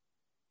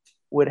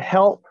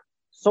help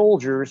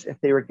soldiers if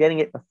they were getting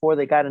it before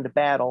they got into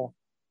battle?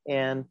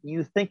 And do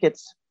you think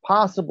it's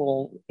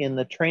possible in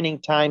the training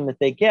time that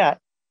they get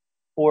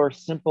for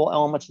simple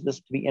elements of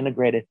this to be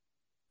integrated?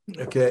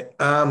 Okay.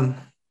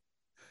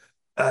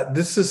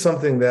 This is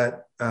something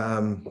that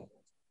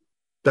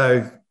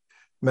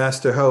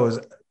Master Ho has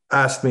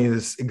asked me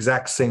this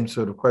exact same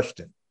sort of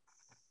question.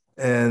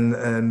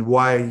 And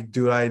why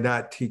do I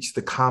not teach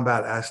the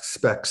combat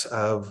aspects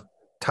of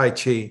Tai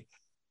Chi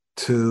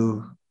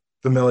to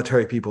the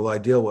military people I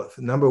deal with?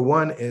 Number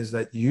one is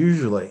that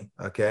usually,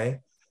 okay,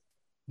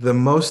 the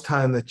most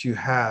time that you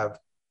have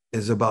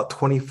is about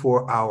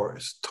 24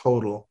 hours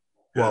total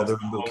while they're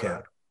in boot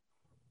camp.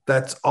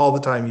 That's all the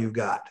time you've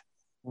got.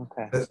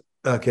 Okay.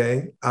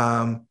 Okay.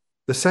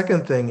 The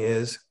second thing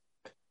is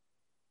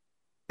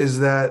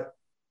that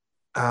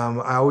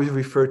I always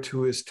refer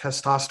to as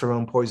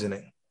testosterone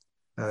poisoning.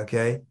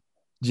 Okay.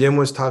 Jim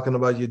was talking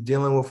about you're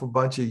dealing with a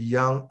bunch of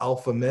young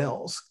alpha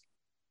males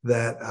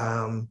that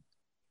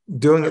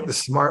doing it the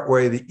smart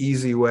way, the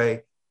easy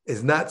way,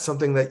 is not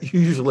something that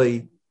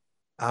usually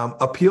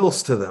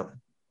appeals to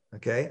them.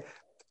 Okay.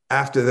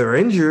 After they're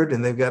injured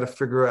and they've got to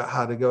figure out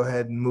how to go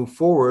ahead and move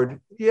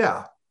forward.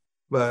 Yeah.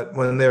 But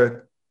when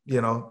they're,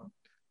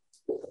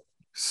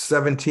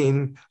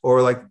 17,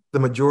 or like the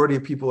majority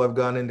of people have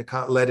gone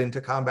led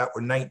into combat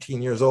were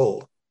 19 years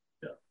old.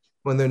 Yeah.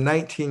 When they're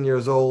 19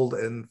 years old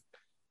and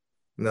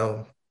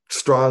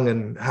strong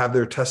and have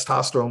their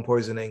testosterone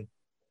poisoning,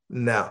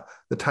 no,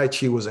 the Tai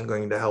Chi wasn't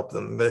going to help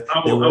them.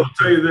 I will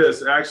tell you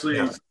this, actually,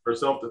 yes. For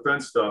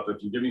self-defense stuff,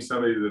 if you give me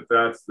somebody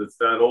that's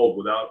that old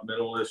without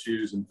mental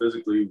issues and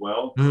physically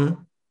well,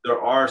 there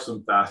are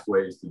some fast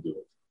ways to do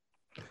it.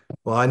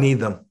 Well, I need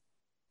them.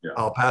 Yeah.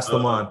 I'll pass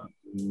them on.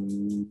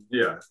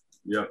 Yeah.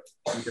 Yep.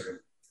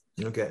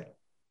 Okay.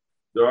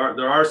 There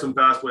are some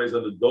fast ways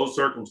under those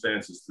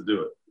circumstances to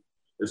do it.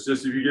 It's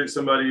just if you get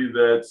somebody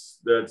that's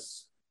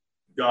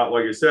got,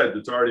 like I said,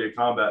 that's already a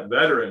combat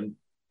veteran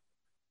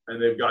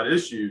and they've got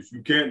issues,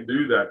 you can't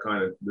do that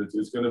kind of. They're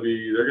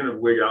going to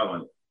wig out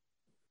on it.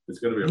 It's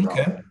going to be a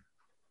problem.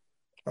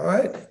 All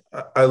right.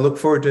 I look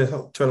forward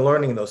to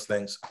learning those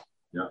things.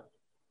 Yeah.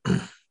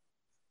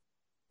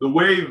 The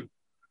way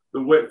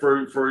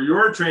for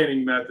your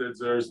training methods,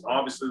 there's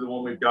obviously the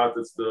one we've got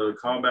that's the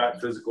combat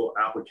physical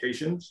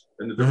applications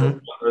and the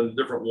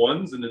different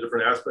ones and the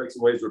different aspects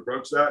and ways to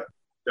approach that.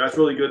 That's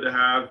really good to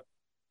have.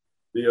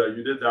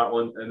 You did that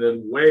one, and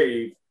then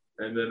wave,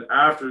 and then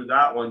after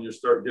that one, you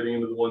start getting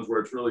into the ones where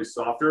it's really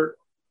softer.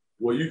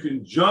 Well, you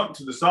can jump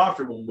to the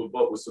softer one,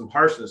 but with some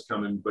harshness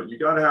coming. But you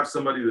got to have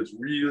somebody that's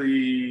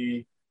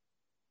really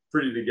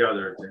pretty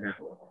together to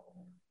handle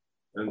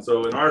it. And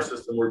so in our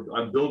system,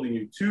 I'm building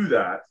you to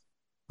that.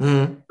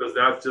 Because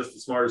that's just the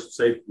smartest,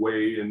 safe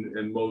way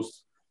and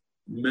most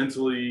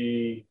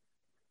mentally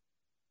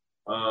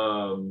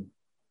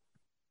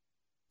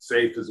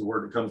safe is the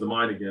word that comes to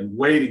mind again,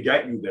 way to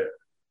get you there.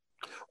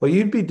 Well,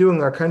 you'd be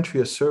doing our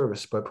country a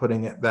service by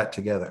putting that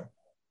together.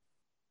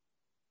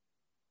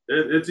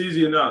 It's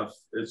easy enough.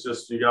 It's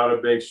just you got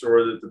to make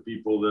sure that the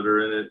people that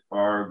are in it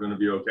are going to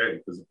be okay.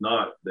 Because if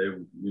not,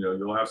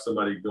 you'll have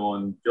somebody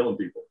going killing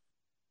people.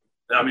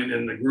 I mean,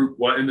 in the group,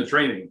 in the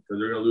training, because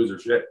they're going to lose their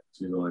shit.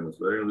 They're going to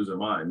lose their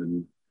mind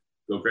and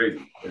go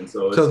crazy. And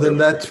so then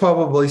that's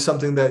probably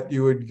something that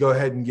you would go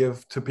ahead and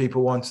give to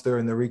people once they're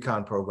in the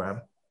recon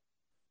program.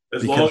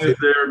 As long as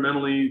they're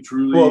mentally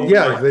truly. Well,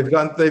 yeah,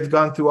 they've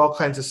gone through all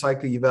kinds of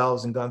psych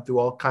evals and gone through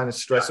all kinds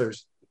of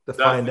stressors to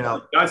find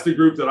out. That's the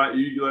group that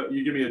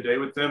you give me a day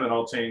with them and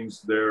I'll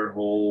change their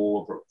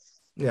whole approach.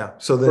 Yeah.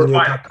 So then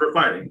for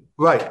fighting.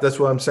 Right. That's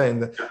what I'm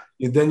saying.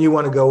 Then you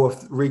want to go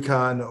with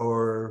recon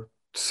or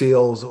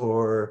SEALs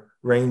or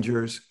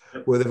Rangers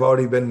where they've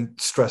already been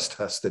stress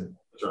tested.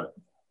 That's right.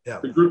 Yeah.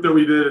 The group that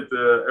we did at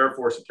the Air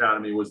Force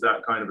Academy was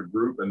that kind of a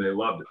group, and they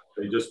loved it.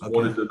 They just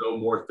wanted to know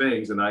more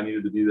things, and I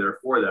needed to be there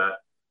for that.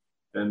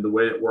 And the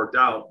way it worked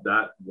out,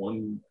 that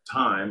one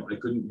time I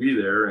couldn't be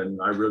there,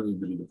 and I really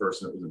needed to be the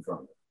person that was in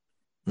front of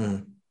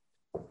me.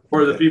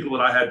 For the people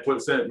that I had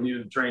sent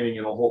needed training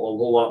and a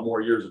whole lot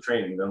more years of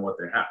training than what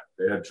they had.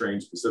 They had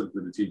trained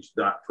specifically to teach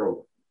that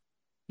program.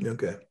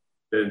 Okay.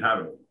 They didn't have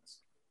any.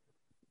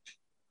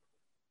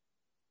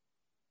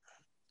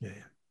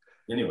 Yeah.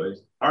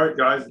 Anyways, all right,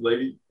 guys,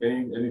 lady,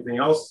 anything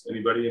else?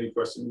 Anybody, any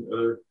questions?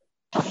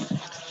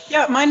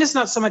 Yeah, mine is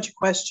not so much a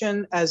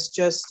question as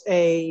just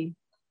I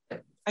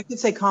could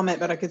say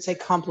comment, but I could say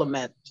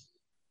compliment.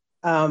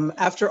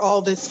 After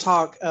all this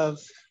talk of,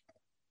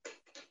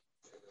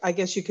 I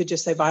guess you could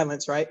just say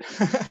violence, right?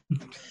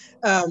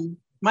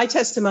 My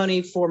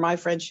testimony for my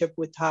friendship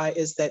with Ty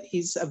is that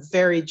he's a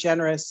very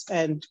generous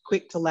and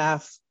quick to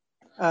laugh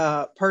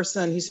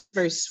person. He's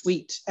very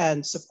sweet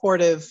and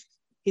supportive.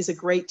 He's a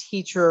great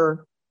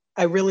teacher.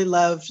 I really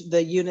loved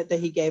the unit that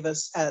he gave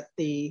us at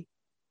the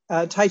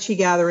Tai Chi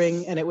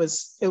gathering, and it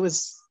was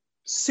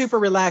super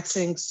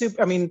relaxing.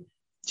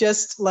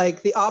 Just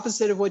like the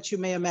opposite of what you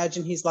may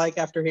imagine he's like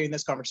after hearing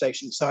this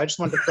conversation. So I just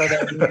wanted to throw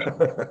that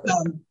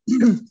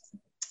in.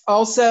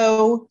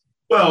 Also,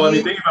 well, I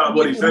mean, think about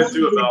what he said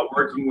too about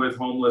working with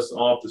homeless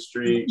off the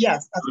street.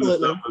 Yes,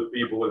 absolutely. Doing stuff with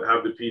people that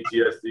have the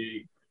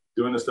PTSD,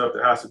 doing the stuff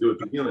that has to do with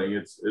the healing.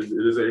 It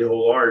is a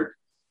whole art,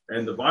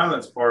 and the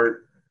violence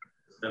part.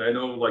 And I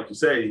know, like you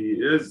say, he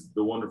is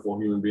the wonderful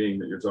human being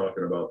that you're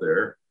talking about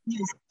there.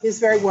 He's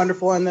very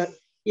wonderful. And well,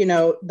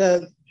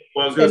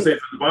 I was going to say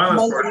for the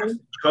violence part,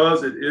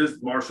 because it is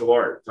martial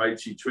art, Tai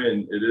Chi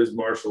Chuan, it is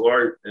martial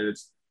art, and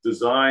it's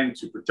designed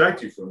to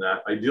protect you from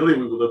that. Ideally,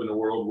 we would live in a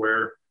world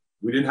where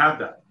we didn't have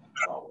that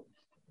problem,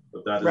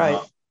 but that is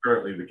not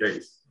currently the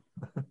case.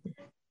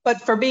 But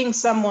for being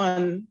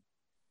someone,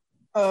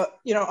 on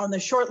the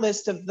short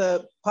list of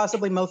the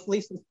possibly most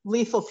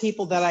lethal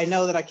people that I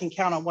know that I can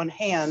count on one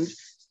hand,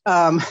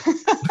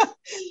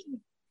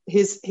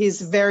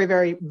 he's very,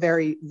 very,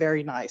 very,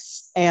 very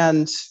nice.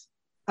 And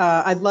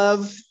I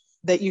love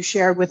that you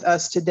shared with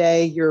us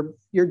today your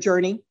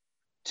journey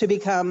to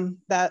become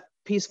that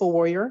peaceful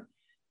warrior.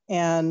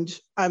 And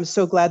I'm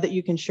so glad that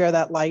you can share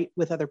that light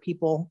with other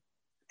people.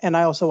 And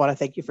I also want to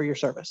thank you for your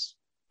service.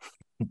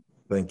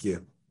 Thank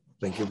you.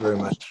 Thank you very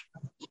much.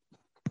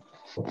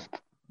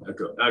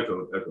 Echo.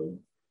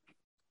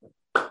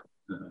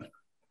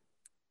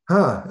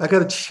 I got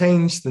to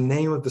change the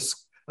name of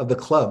the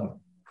club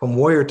from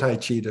Warrior Tai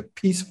Chi to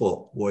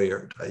Peaceful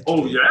Warrior Tai Chi.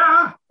 Oh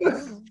yeah.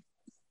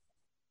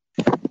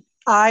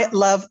 I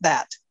love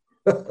that.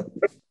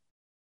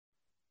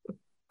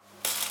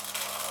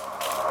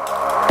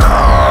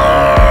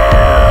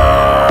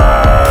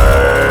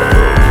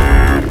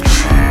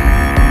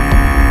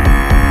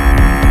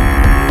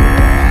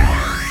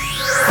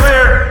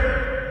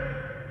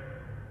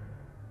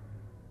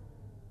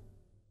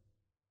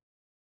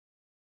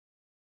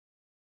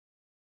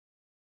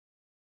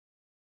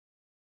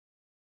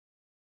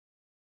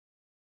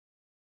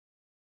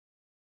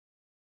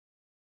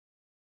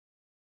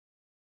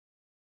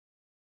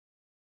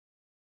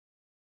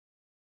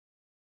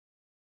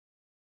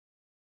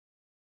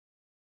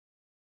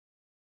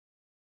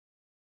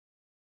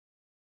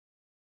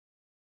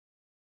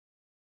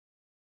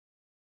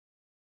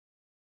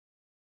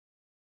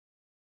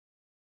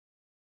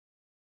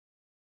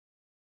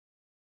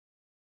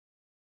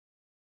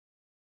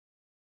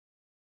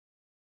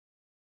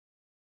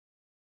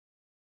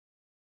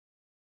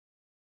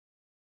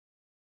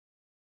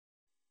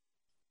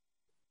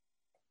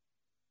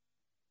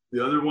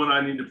 The other one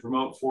I need to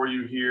promote for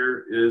you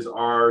here is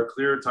our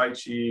Clear Tai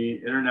Chi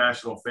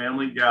International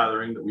Family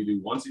Gathering that we do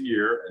once a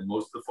year. And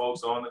most of the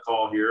folks on the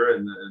call here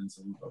and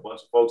a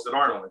bunch of folks that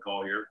aren't on the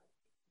call here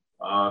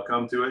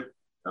come to it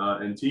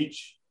and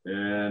teach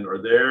and are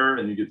there,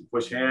 and you get to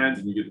push hands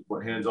and you get to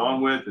put hands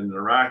on with and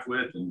interact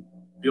with and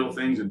feel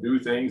things and do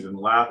things and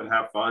laugh and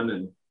have fun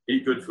and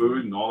eat good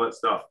food and all that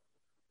stuff,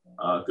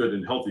 good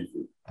and healthy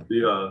food.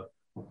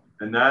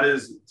 And that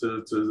is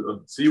to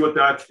see what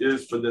that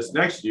is for this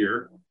next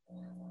year.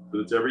 So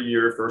it's every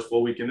year, first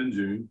full weekend in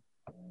June.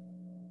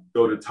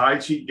 Go to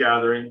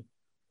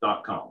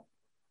taichigathering.com.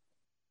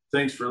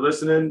 Thanks for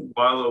listening.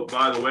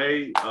 By the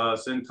way,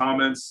 send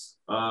comments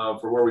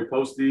for where we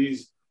post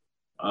these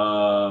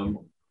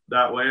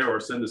that way, or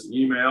send us an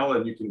email,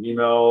 and you can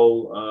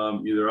email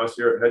either us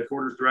here at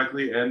headquarters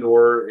directly and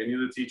or any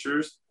of the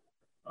teachers.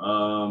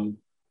 You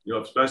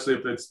know, especially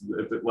if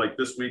it like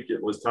this week,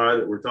 it was Ty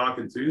that we're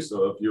talking to.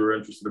 So if you were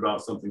interested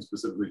about something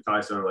specifically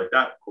Ty Center like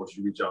that, of course,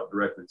 you reach out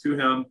directly to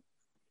him.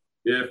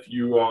 If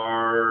you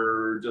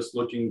are just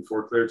looking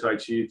for Clear Tai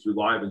Chi through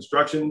live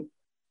instruction,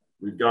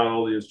 we've got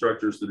all the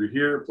instructors that are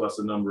here, plus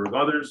a number of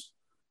others.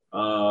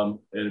 And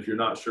if you're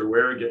not sure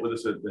where, get with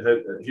us at the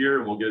head here,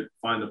 and we'll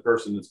find the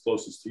person that's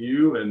closest to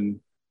you and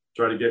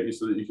try to get you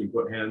so that you can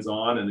put hands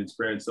on and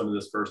experience some of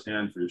this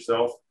firsthand for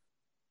yourself.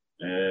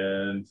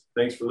 And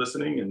thanks for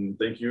listening, and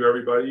thank you,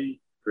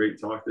 everybody. Great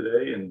talk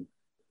today. And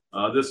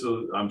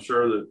I'm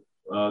sure that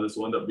this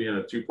will end up being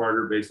a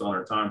two-parter based on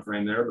our time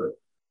frame there, but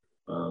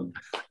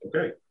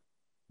okay.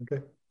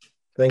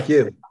 Thank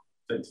you.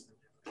 Thanks.